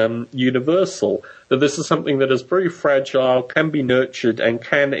is universal, that this is something that is very fragile, can be nurtured, and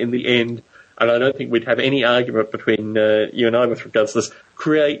can, in the end, and I don't think we'd have any argument between you and I with regards to this,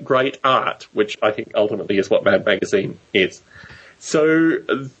 create great art, which I think ultimately is what Mad Magazine is. So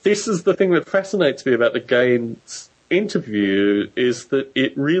this is the thing that fascinates me about the Gaines interview, is that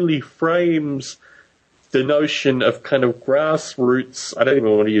it really frames the notion of kind of grassroots, I don't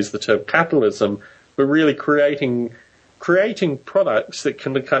even want to use the term capitalism, but but really creating products that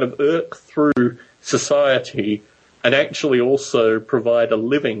can kind of irk through society and actually also provide a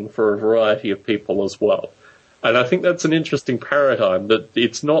living for a variety of people as well. And I think that's an interesting paradigm, that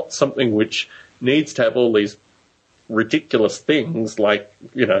it's not something which needs to have all these ridiculous things like,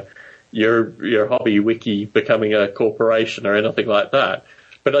 your hobby wiki becoming a corporation or anything like that.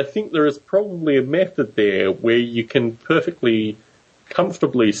 But I think there is probably a method there where you can perfectly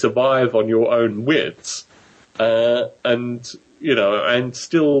comfortably survive on your own wits, and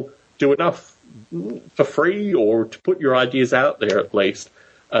still do enough for free or to put your ideas out there at least,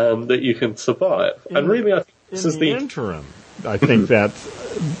 that you can survive. And really, I think this is the interim. I think that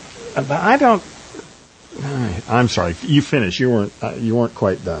I don't. I'm sorry. You finish. You weren't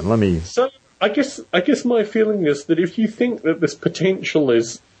quite done. Let me. So I guess my feeling is that if you think that this potential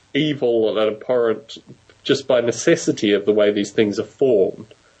is evil and abhorrent just by necessity of the way these things are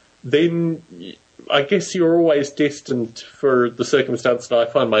formed, then I guess you're always destined for the circumstance that I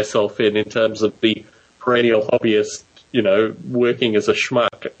find myself in terms of the perennial hobbyist, working as a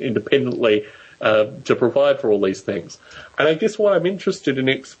schmuck independently to provide for all these things. And I guess what I'm interested in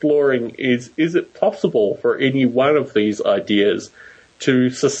exploring is it possible for any one of these ideas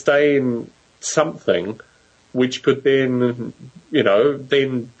to sustain something which could then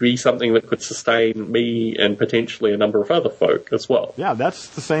be something that could sustain me and potentially a number of other folk as well. Yeah, that's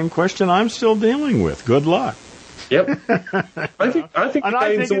the same question I'm still dealing with. Good luck. Yep. I think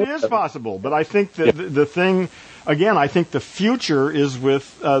it is possible, but I think that the thing, again, I think the future is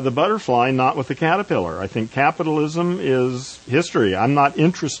with the butterfly, not with the caterpillar. I think capitalism is history. I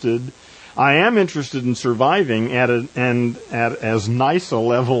am interested in surviving at as nice a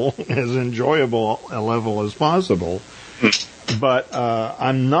level, as enjoyable a level as possible. But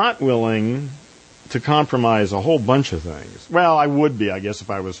I'm not willing to compromise a whole bunch of things. Well, I would be, I guess, if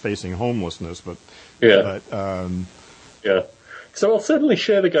I was facing homelessness, but... Yeah. So I'll certainly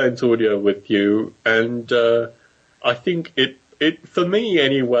share the Gaines audio with you, and I think it for me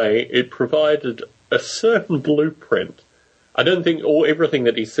anyway, it provided a certain blueprint. I don't think everything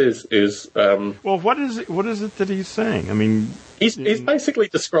that he says is. Well, what is it that he's saying? I mean, he's basically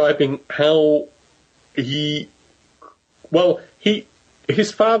describing how his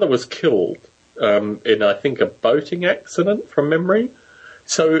father was killed in, I think, a boating accident from memory.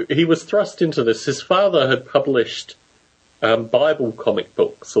 So he was thrust into this. His father had published Bible comic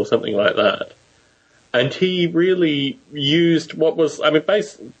books or something like that. And he really used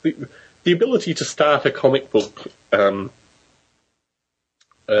basically the ability to start a comic book. I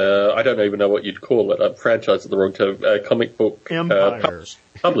don't even know what you'd call it. A franchise is the wrong term. Comic book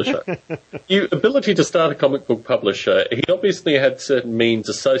publisher. The ability to start a comic book publisher. He obviously had certain means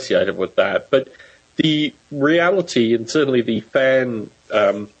associated with that, but the reality and certainly the fan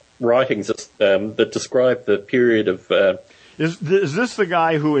writings that describe the period of... Is this the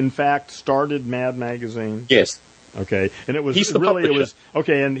guy who, in fact, started Mad Magazine? Yes. Okay, and it was He's the publisher.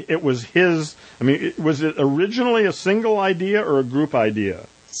 And it was his... I mean, was it originally a single idea or a group idea?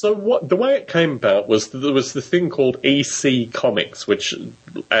 So the way it came about was there was the thing called EC Comics, which,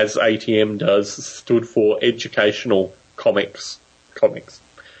 as ATM does, stood for Educational Comics.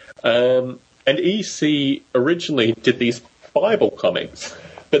 And EC originally did these Bible comics,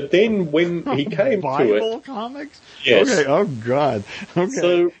 but then when he came to it... Bible comics? Yes. Okay, oh God. Okay.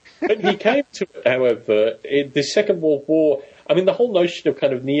 So when he came to it, however, in the Second World War, I mean, the whole notion of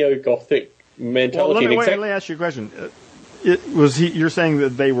kind of neo-Gothic mentality... Well, let me ask you a question. You're saying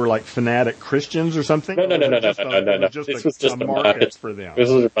that they were like fanatic Christians or something? No. This was just a market for them. This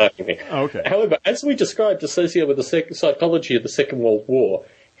was a marketing thing. Okay. However, as we described, associated with the psychology of the Second World War,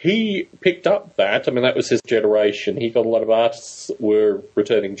 he picked up that. I mean, that was his generation. He got a lot of artists that were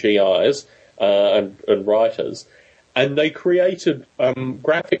returning GIs and writers, and they created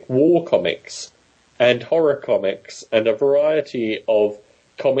graphic war comics and horror comics and a variety of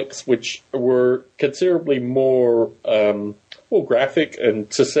comics which were considerably more graphic and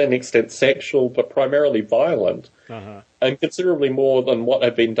to some extent sexual, but primarily violent, and considerably more than what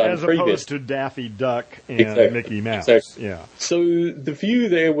had been done previously. As opposed to Daffy Duck and Mickey Mouse. Exactly. Yeah. So the view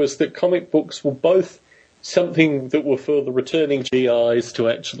there was that comic books were both something that were for the returning GIs to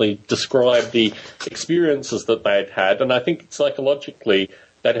actually describe the experiences that they'd had, and I think psychologically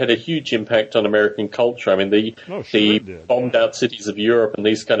that had a huge impact on American culture. I mean, the bombed out cities of Europe and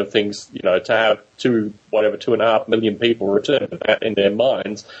these kind of things, to have 2.5 million people return to that in their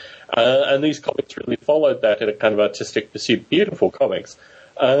minds. And these comics really followed that in a kind of artistic pursuit. Beautiful comics.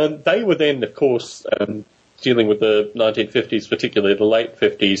 They were then, of course, dealing with the 1950s, particularly the late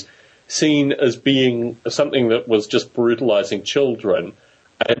 50s, seen as being something that was just brutalizing children.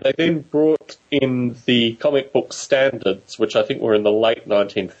 And they then brought in the comic book standards, which I think were in the late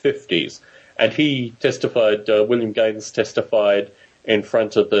 1950s. And he testified, William Gaines testified in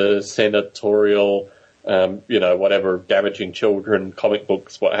front of the senatorial, whatever, damaging children, comic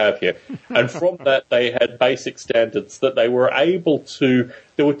books, what have you. And from that, they had basic standards that they were able to...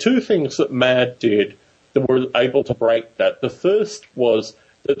 There were two things that MAD did that were able to break that. The first was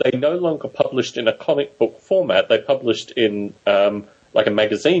that they no longer published in a comic book format. They published in... like a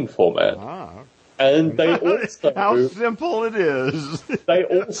magazine format. And they also... How simple it is. They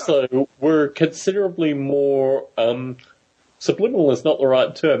also were considerably more... subliminal is not the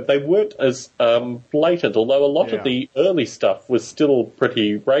right term. They weren't as blatant, although a lot of the early stuff was still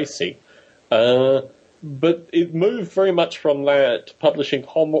pretty racy. But it moved very much from that, publishing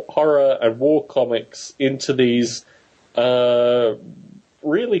horror and war comics, into these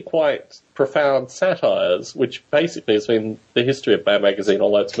really quite profound satires, which basically has been the history of Mad Magazine,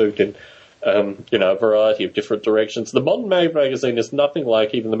 although it's moved in a variety of different directions. The modern Mad Magazine is nothing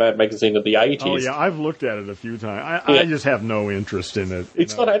like even the Mad Magazine of the 80s. Oh, yeah, I've looked at it a few times. I just have no interest in it.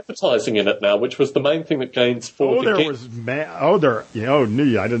 It's got advertising in it now, which was the main thing that Gaines fought against. I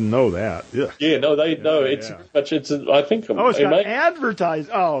didn't know that. Yeah, I think... it's got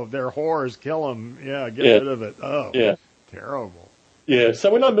advertising. Oh, they're whores, kill them. Yeah, get rid of it. Oh, yeah. Terrible. Yeah,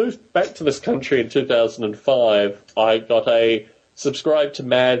 so when I moved back to this country in 2005, I got a subscribe to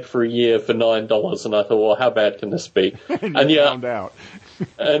MAD for a year for $9, and I thought, well, how bad can this be? and found out.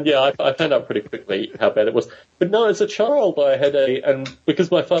 I found out pretty quickly how bad it was. But no, as a child, I had and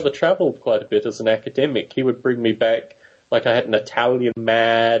because my father travelled quite a bit as an academic, he would bring me back, like I had an Italian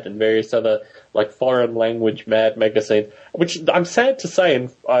MAD and various other, like, foreign language MAD magazine, which I'm sad to say,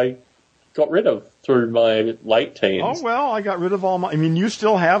 and I got rid of through my late teens. Oh, well, I got rid of all my... I mean, you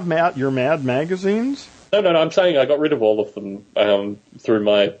still have your MAD magazines? No, I'm saying I got rid of all of them through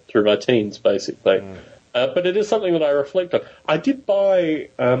my teens, basically. But it is something that I reflect on. I did buy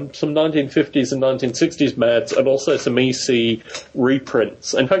some 1950s and 1960s MADs and also some EC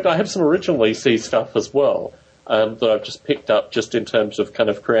reprints. In fact, I have some original EC stuff as well that I've just picked up just in terms of kind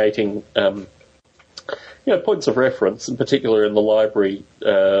of creating... points of reference, in particular in the library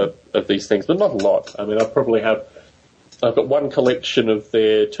of these things, but not a lot. I mean, I've got one collection of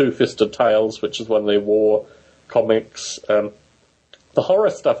their Two-Fisted Tales, which is one of their war comics. The horror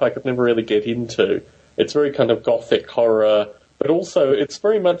stuff I could never really get into. It's very kind of gothic horror, but also it's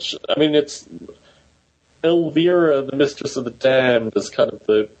very much, I mean, it's Elvira, the Mistress of the Damned, is kind of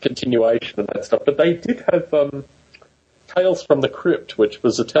the continuation of that stuff. But they did have... Tales from the Crypt, which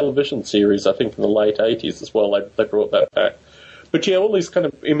was a television series, I think, in the late 80s as well. They brought that back. But yeah, all these kind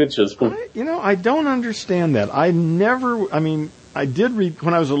of images. I don't understand that. I did read,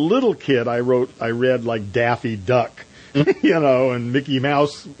 when I was a little kid, I read like Daffy Duck, and Mickey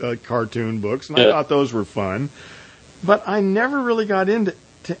Mouse cartoon books, and I thought those were fun. But I never really got into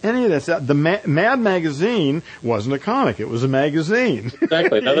any of this. The Mad Magazine wasn't a comic; it was a magazine.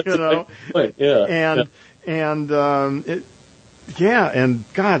 Exactly. No, that's a good point. Yeah. And then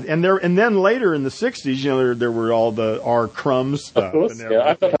later in the 60s, there were all the R. Crumb stuff, of course, and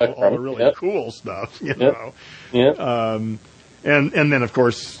all the really cool stuff, know. Yeah. And then of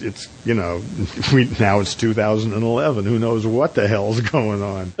course it's now it's 2011. Who knows what the hell's going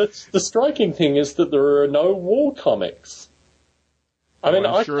on? The striking thing is that there are no war comics.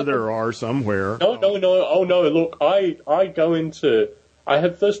 I'm sure there are somewhere. No. Oh no! Look, I go into. I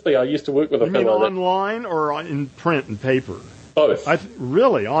used to work with a fellow... You mean online or in print and paper? Both.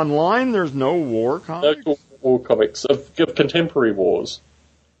 Really? Online there's no war comics? No war comics of contemporary wars.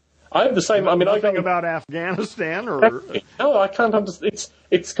 I have the same... Nothing about Afghanistan or... No, I can't understand.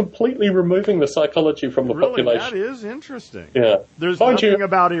 It's completely removing the psychology from the population. That is interesting. Yeah. There's nothing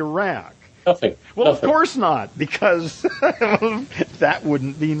about Iraq. Nothing. Well, of course not, because that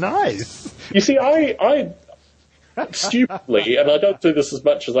wouldn't be nice. You see, I stupidly, and I don't do this as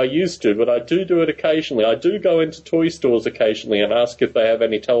much as I used to, but I do it occasionally. I do go into toy stores occasionally and ask if they have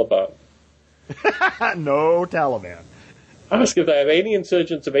any Taliban. No Taliban. Ask if they have any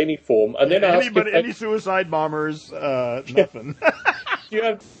insurgents of any form, and then ask if any suicide bombers. Nothing. You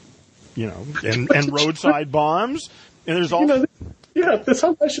have, and roadside bombs, and there's all. The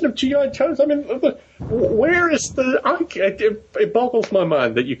salvation of G.I. Joes. I mean, where is the? It boggles my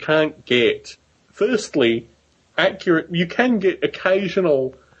mind that you can't get. Firstly, accurate. You can get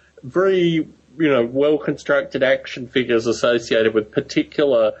occasional, very well-constructed action figures associated with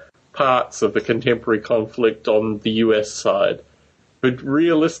particular parts of the contemporary conflict on the US side. But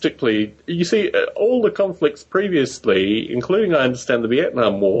realistically, you see, all the conflicts previously, including, I understand, the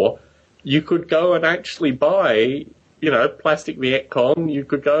Vietnam War, you could go and actually buy Plastic Viet Cong. You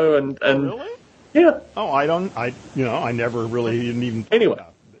could go and Really? yeah. Oh, I never really didn't even. Anyway,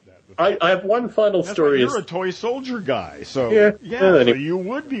 I have one final story. You're a toy soldier guy, so so you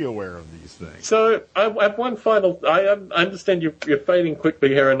would be aware of these things. So I have one final. I understand you're fading quickly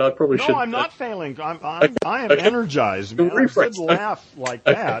here, and I probably should. No, I'm not failing. I am energized. Man. A good laugh like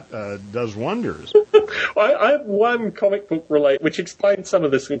that does wonders. I have one comic book which explains some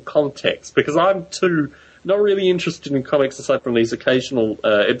of this in context, because I'm not really interested in comics aside from these occasional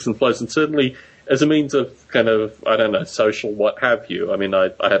ebbs and flows, and certainly as a means of kind of, I don't know, social what have you. I mean,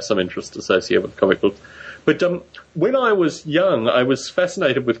 I have some interest associated with comic books. But when I was young, I was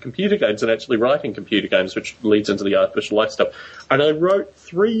fascinated with computer games and actually writing computer games, which leads into the artificial life stuff. And I wrote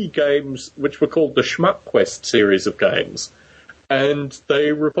 3 games which were called the Schmuck Quest series of games. And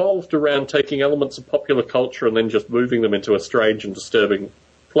they revolved around taking elements of popular culture and then just moving them into a strange and disturbing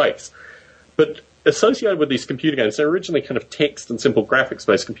place. But associated with these computer games, they're originally kind of text and simple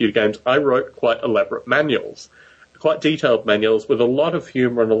graphics-based computer games. I wrote quite elaborate manuals, quite detailed manuals with a lot of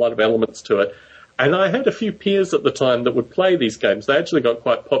humour and a lot of elements to it. And I had a few peers at the time that would play these games. They actually got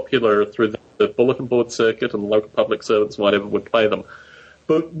quite popular through the bulletin board circuit, and local public servants and whatever would play them.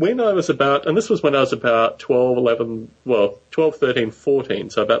 But when I was about, and this was when I was about 12, 13, 14,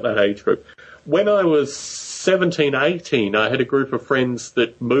 so about that age group. When I was 17, 18, I had a group of friends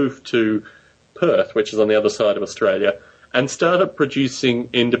that moved to Perth, which is on the other side of Australia, and started producing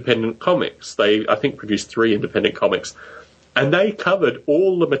independent comics. They, I think, produced 3 independent comics. And they covered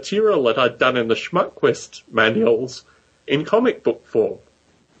all the material that I'd done in the Schmuck Quest manuals in comic book form.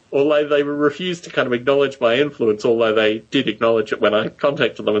 Although they refused to kind of acknowledge my influence, although they did acknowledge it when I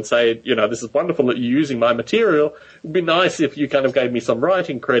contacted them and said, this is wonderful that you're using my material. It would be nice if you kind of gave me some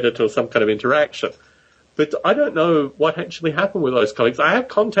writing credit or some kind of interaction. But I don't know what actually happened with those comics. I have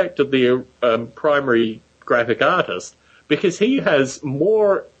contacted the primary graphic artist because he has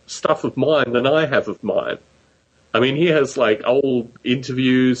more stuff of mine than I have of mine. I mean, he has, like, old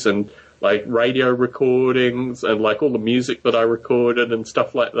interviews and, like, radio recordings and, like, all the music that I recorded and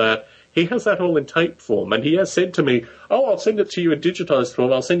stuff like that. He has that all in tape form, and he has said to me, I'll send it to you in digitized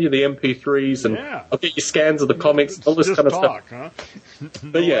form. I'll send you the MP3s, and I'll get you scans of the comics and all this kind of stuff. Huh?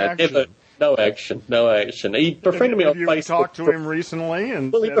 But no action. He befriended me on Facebook. Have you talked to him recently?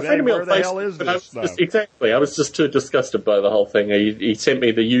 And he befriended me on Facebook. Where the hell is this stuff? Exactly. I was just too disgusted by the whole thing. He sent me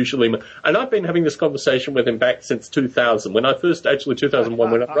the usual email. And I've been having this conversation with him back since 2000. When I first, actually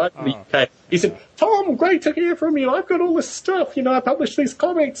 2001, when I arrived in the UK, he said, Tom, great to hear from you. I've got all this stuff. I published these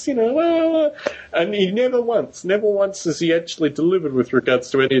comics, And he never once has he actually delivered with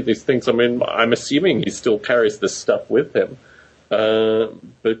regards to any of these things. I mean, I'm assuming he still carries this stuff with him.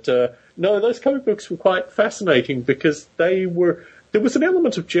 No, those comic books were quite fascinating because there was an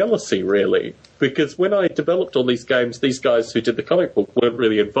element of jealousy, really, because when I developed all these games, these guys who did the comic book weren't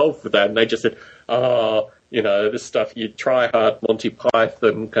really involved with that, and they just said, this stuff, you try hard Monty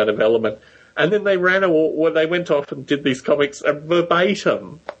Python kind of element. And then they they went off and did these comics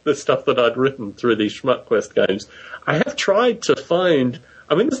verbatim, the stuff that I'd written through these Schmuck Quest games. I have tried to find...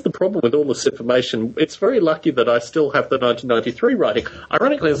 I mean, this is the problem with all this information. It's very lucky that I still have the 1993 writing.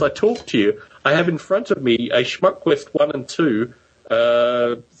 Ironically, as I talk to you, I have in front of me a Schmuck Quest 1 and 2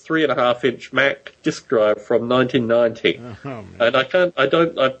 3.5-inch Mac disk drive from 1990. And I've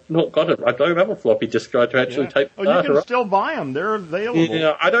not got it. I don't have a floppy disk drive to actually tape the data. You can still buy them. They're available.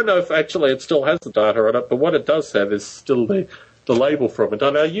 Yeah, I don't know if actually it still has the data on it, but what it does have is still the label from it.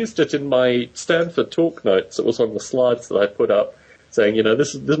 And I used it in my Stanford talk notes. It was on the slides that I put up, saying,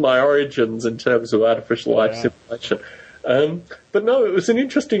 this is my origins in terms of artificial life simulation. But no, it was an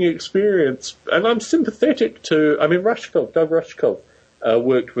interesting experience, and I'm sympathetic to... I mean, Doug Rushkoff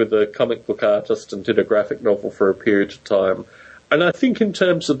worked with a comic book artist and did a graphic novel for a period of time. And I think in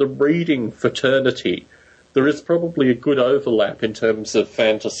terms of the reading fraternity, there is probably a good overlap in terms of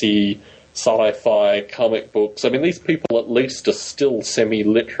fantasy, sci-fi, comic books. I mean, these people at least are still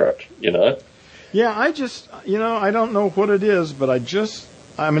semi-literate, Yeah, I just, I don't know what it is, but I've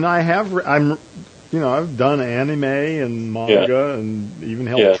done anime and manga and even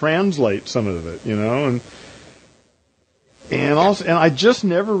helped translate some of it, and I just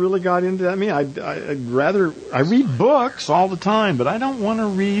never really got into that. I mean, I read books all the time, but I don't want to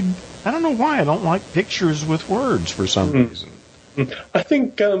read. I don't know why. I don't like pictures with words for some reason. I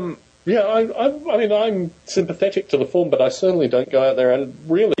think, I mean, I'm sympathetic to the form, but I certainly don't go out there and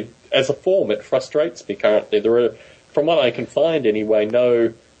really. As a form, it frustrates me currently. There are, from what I can find anyway,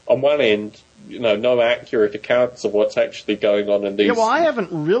 no on one end, no accurate accounts of what's actually going on in these. Yeah, well, I haven't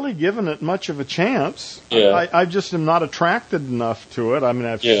really given it much of a chance. Yeah. I just am not attracted enough to it. I mean,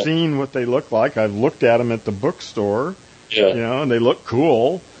 I've seen what they look like. I've looked at them at the bookstore. Yeah. And they look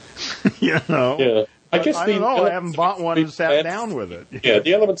cool. Yeah. I guess I don't know. I haven't bought one and sat down with it. Yeah,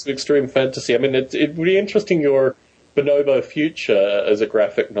 the elements of extreme fantasy. I mean, it would be interesting your Bonobo Future as a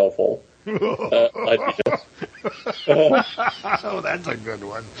graphic novel. Oh, that's a good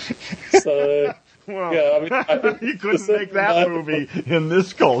one. So, I mean, I think you couldn't make that movie in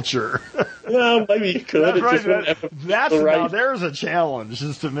this culture. Well, maybe you could. That's right. Now there's a challenge,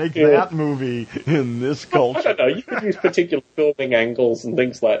 is to make that movie in this culture. I don't know. You could use particular filming angles and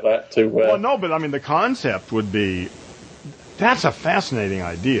things like that to. Well, no, but I mean, the concept would be. That's a fascinating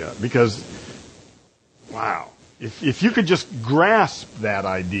idea because, wow, if you could just grasp that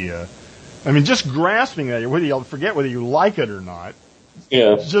idea. I mean, just grasping that, forget whether you like it or not.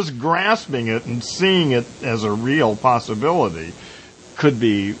 Yeah. Just grasping it and seeing it as a real possibility could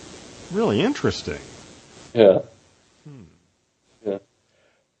be really interesting. Yeah. Yeah.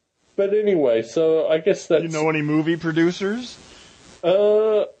 But anyway, so I guess that's... You know any movie producers?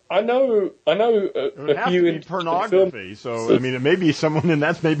 I know it would have to be pornography, so I mean, it may be someone, and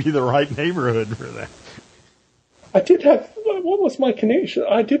that's maybe the right neighborhood for that. I did have, what was my connection?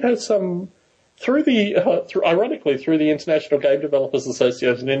 I did have some, ironically, through the International Game Developers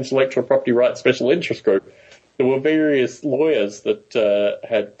Association Intellectual Property Rights Special Interest Group, there were various lawyers that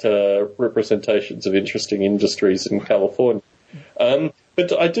had representations of interesting industries in California.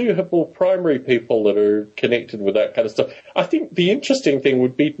 But I do have more primary people that are connected with that kind of stuff. I think the interesting thing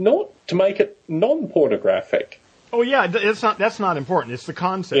would be not to make it non-pornographic. Oh yeah, that's not important. It's the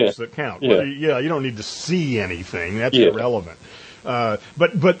concepts that count. You don't need to see anything. That's irrelevant. But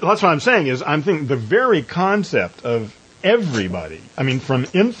that's what I'm saying is I'm thinking the very concept of everybody. I mean, from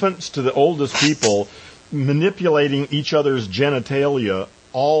infants to the oldest people manipulating each other's genitalia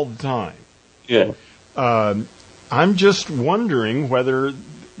all the time. Yeah. I'm just wondering whether.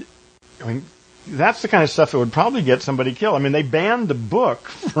 I mean, that's the kind of stuff that would probably get somebody killed. I mean, they banned the book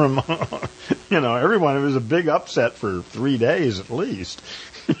from, everyone. It was a big upset for 3 days at least,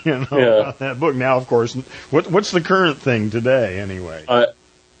 about that book. Now, of course, what's the current thing today, anyway?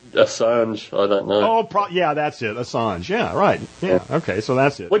 Assange, I don't know. Oh, that's it, Assange. Yeah, right. Yeah, okay, so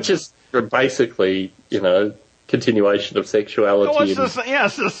that's it. Which is basically, continuation of sexuality. Oh,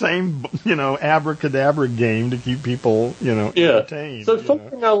 it's the same, abracadabra game to keep people, entertained. So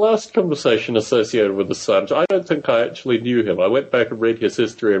following our last conversation associated with Assange, I don't think I actually knew him. I went back and read his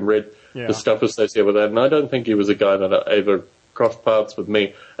history and read the stuff associated with that, and I don't think he was a guy that ever crossed paths with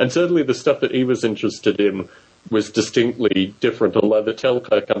me. And certainly the stuff that he was interested in was distinctly different, although the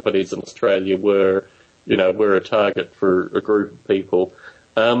telco companies in Australia were a target for a group of people.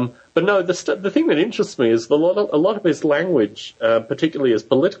 But no, the thing that interests me is a lot of his language, particularly his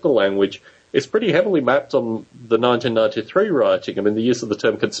political language, is pretty heavily mapped on the 1993 writing. I mean, the use of the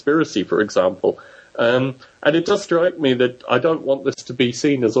term conspiracy, for example. And it does strike me that I don't want this to be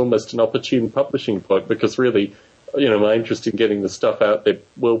seen as almost an opportune publishing point, because really, my interest in getting the stuff out there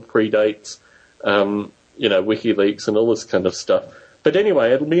well predates, WikiLeaks and all this kind of stuff. But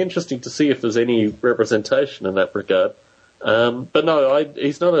anyway, it'll be interesting to see if there's any representation in that regard. But no,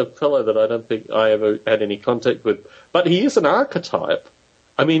 he's not a fellow that I don't think I ever had any contact with. But he is an archetype.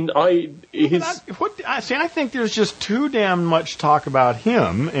 I mean, I think there's just too damn much talk about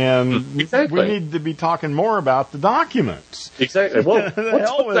him, and we need to be talking more about the documents. Exactly. Well, the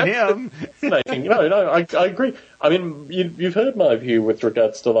hell with him. No, I agree. I mean, you've heard my view with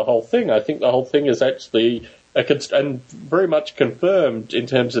regards to the whole thing. I think the whole thing is actually and very much confirmed in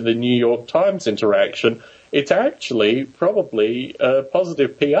terms of the New York Times interaction. It's actually probably a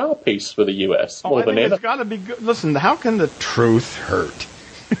positive PR piece for the US more than ever. It's got to be good. Listen, how can the truth hurt?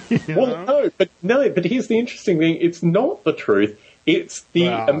 Well, but here's the interesting thing: it's not the truth. It's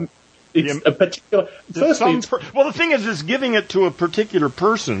a particular. The thing is, it's giving it to a particular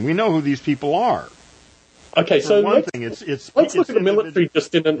person. We know who these people are. Okay, so let's look at the military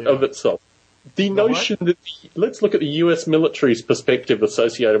just in and of itself. The notion that let's look at the U.S. military's perspective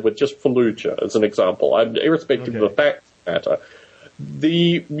associated with just Fallujah as an example. Irrespective of the facts matter,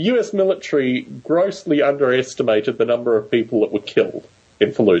 the U.S. military grossly underestimated the number of people that were killed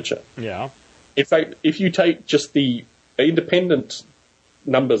in Fallujah. Yeah. In fact, if you take just the independent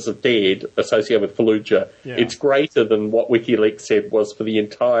numbers of dead associated with Fallujah, it's greater than what WikiLeaks said was for the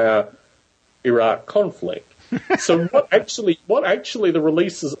entire Iraq conflict. So what actually the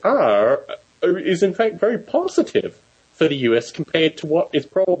releases are is in fact very positive for the US compared to what is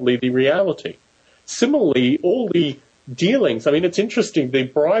probably the reality. Similarly, all the dealings. I mean, it's interesting, the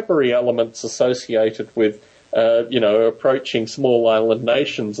bribery elements associated with, approaching small island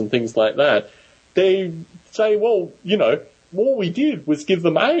nations and things like that. They say, well, all we did was give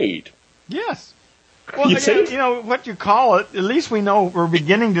them aid. Yes. Well, what you call it, at least we know we're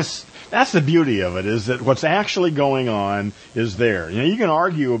beginning to... That's the beauty of it, is that what's actually going on is there. You can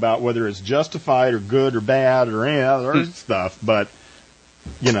argue about whether it's justified or good or bad or any other stuff, but,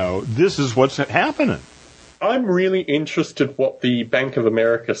 this is what's happening. I'm really interested what the Bank of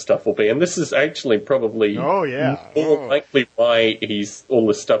America stuff will be, and this is actually probably more likely why all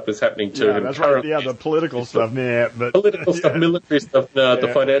this stuff is happening to him. That's right. Yeah, the political stuff, but political stuff, military stuff, the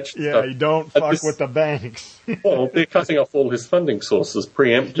financial stuff. Yeah, you don't fuck with the banks. Well, they're cutting off all his funding sources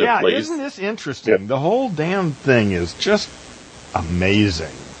preemptively. Yeah, isn't this interesting? Yeah. The whole damn thing is just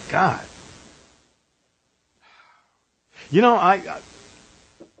amazing. God.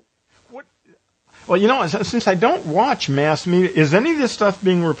 Well, since I don't watch mass media, is any of this stuff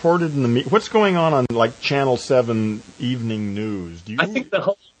being reported in the media? What's going on Channel 7 evening news? I think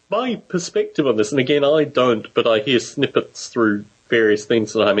my perspective on this, and again, I don't, but I hear snippets through various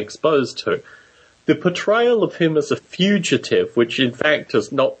things that I'm exposed to. The portrayal of him as a fugitive, which in fact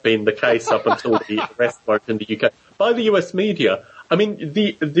has not been the case up until the arrest warrant in the UK, by the US media. I mean,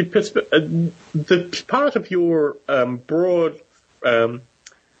 the part of your broad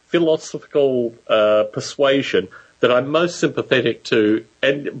philosophical persuasion that I'm most sympathetic to,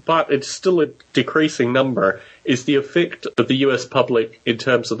 but it's still a decreasing number, is the effect of the US public in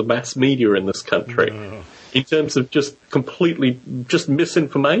terms of the mass media in this country. In terms of just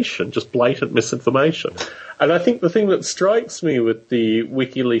misinformation, just blatant misinformation. And I think the thing that strikes me with the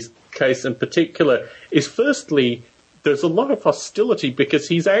WikiLeaks case in particular is, firstly, there's a lot of hostility because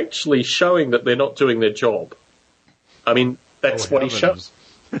he's actually showing that they're not doing their job. I mean, that's what he shows.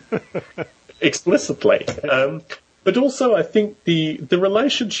 Explicitly. But also I think the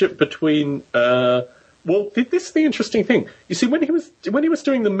relationship between... this is the interesting thing. You see, when he was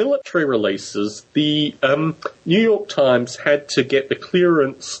doing the military releases, the New York Times had to get the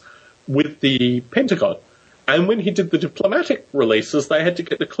clearance with the Pentagon. And when he did the diplomatic releases, they had to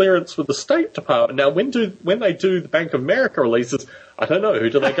get the clearance with the State Department. Now, when they do the Bank of America releases, I don't know, who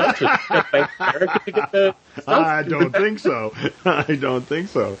do they go to? Bank of America to get the stuff? I don't think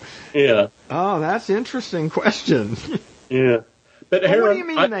so. Yeah. Oh, that's an interesting question. Yeah. But what do you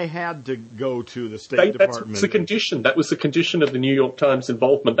mean they had to go to the State Department? That's the condition. That was the condition of the New York Times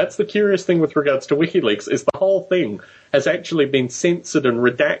involvement. That's the curious thing with regards to WikiLeaks, is the whole thing has actually been censored and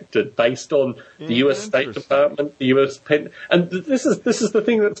redacted based on the US State Department, the US and this is the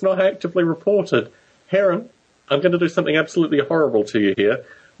thing that's not actively reported. Heron, I'm going to do something absolutely horrible to you here.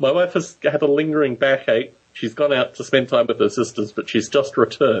 My wife has had a lingering backache. She's gone out to spend time with her sisters, but she's just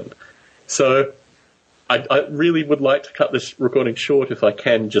returned. So I really would like to cut this recording short if I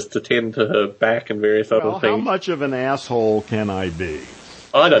can, just to tend to her back and various other things. How much of an asshole can I be?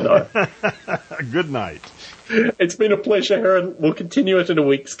 I don't know. Good night. It's been a pleasure, Heron. We'll continue it in a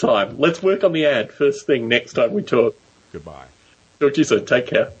week's time. Let's work on the ad first thing next time we talk. Goodbye. Talk to you soon. Take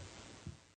care.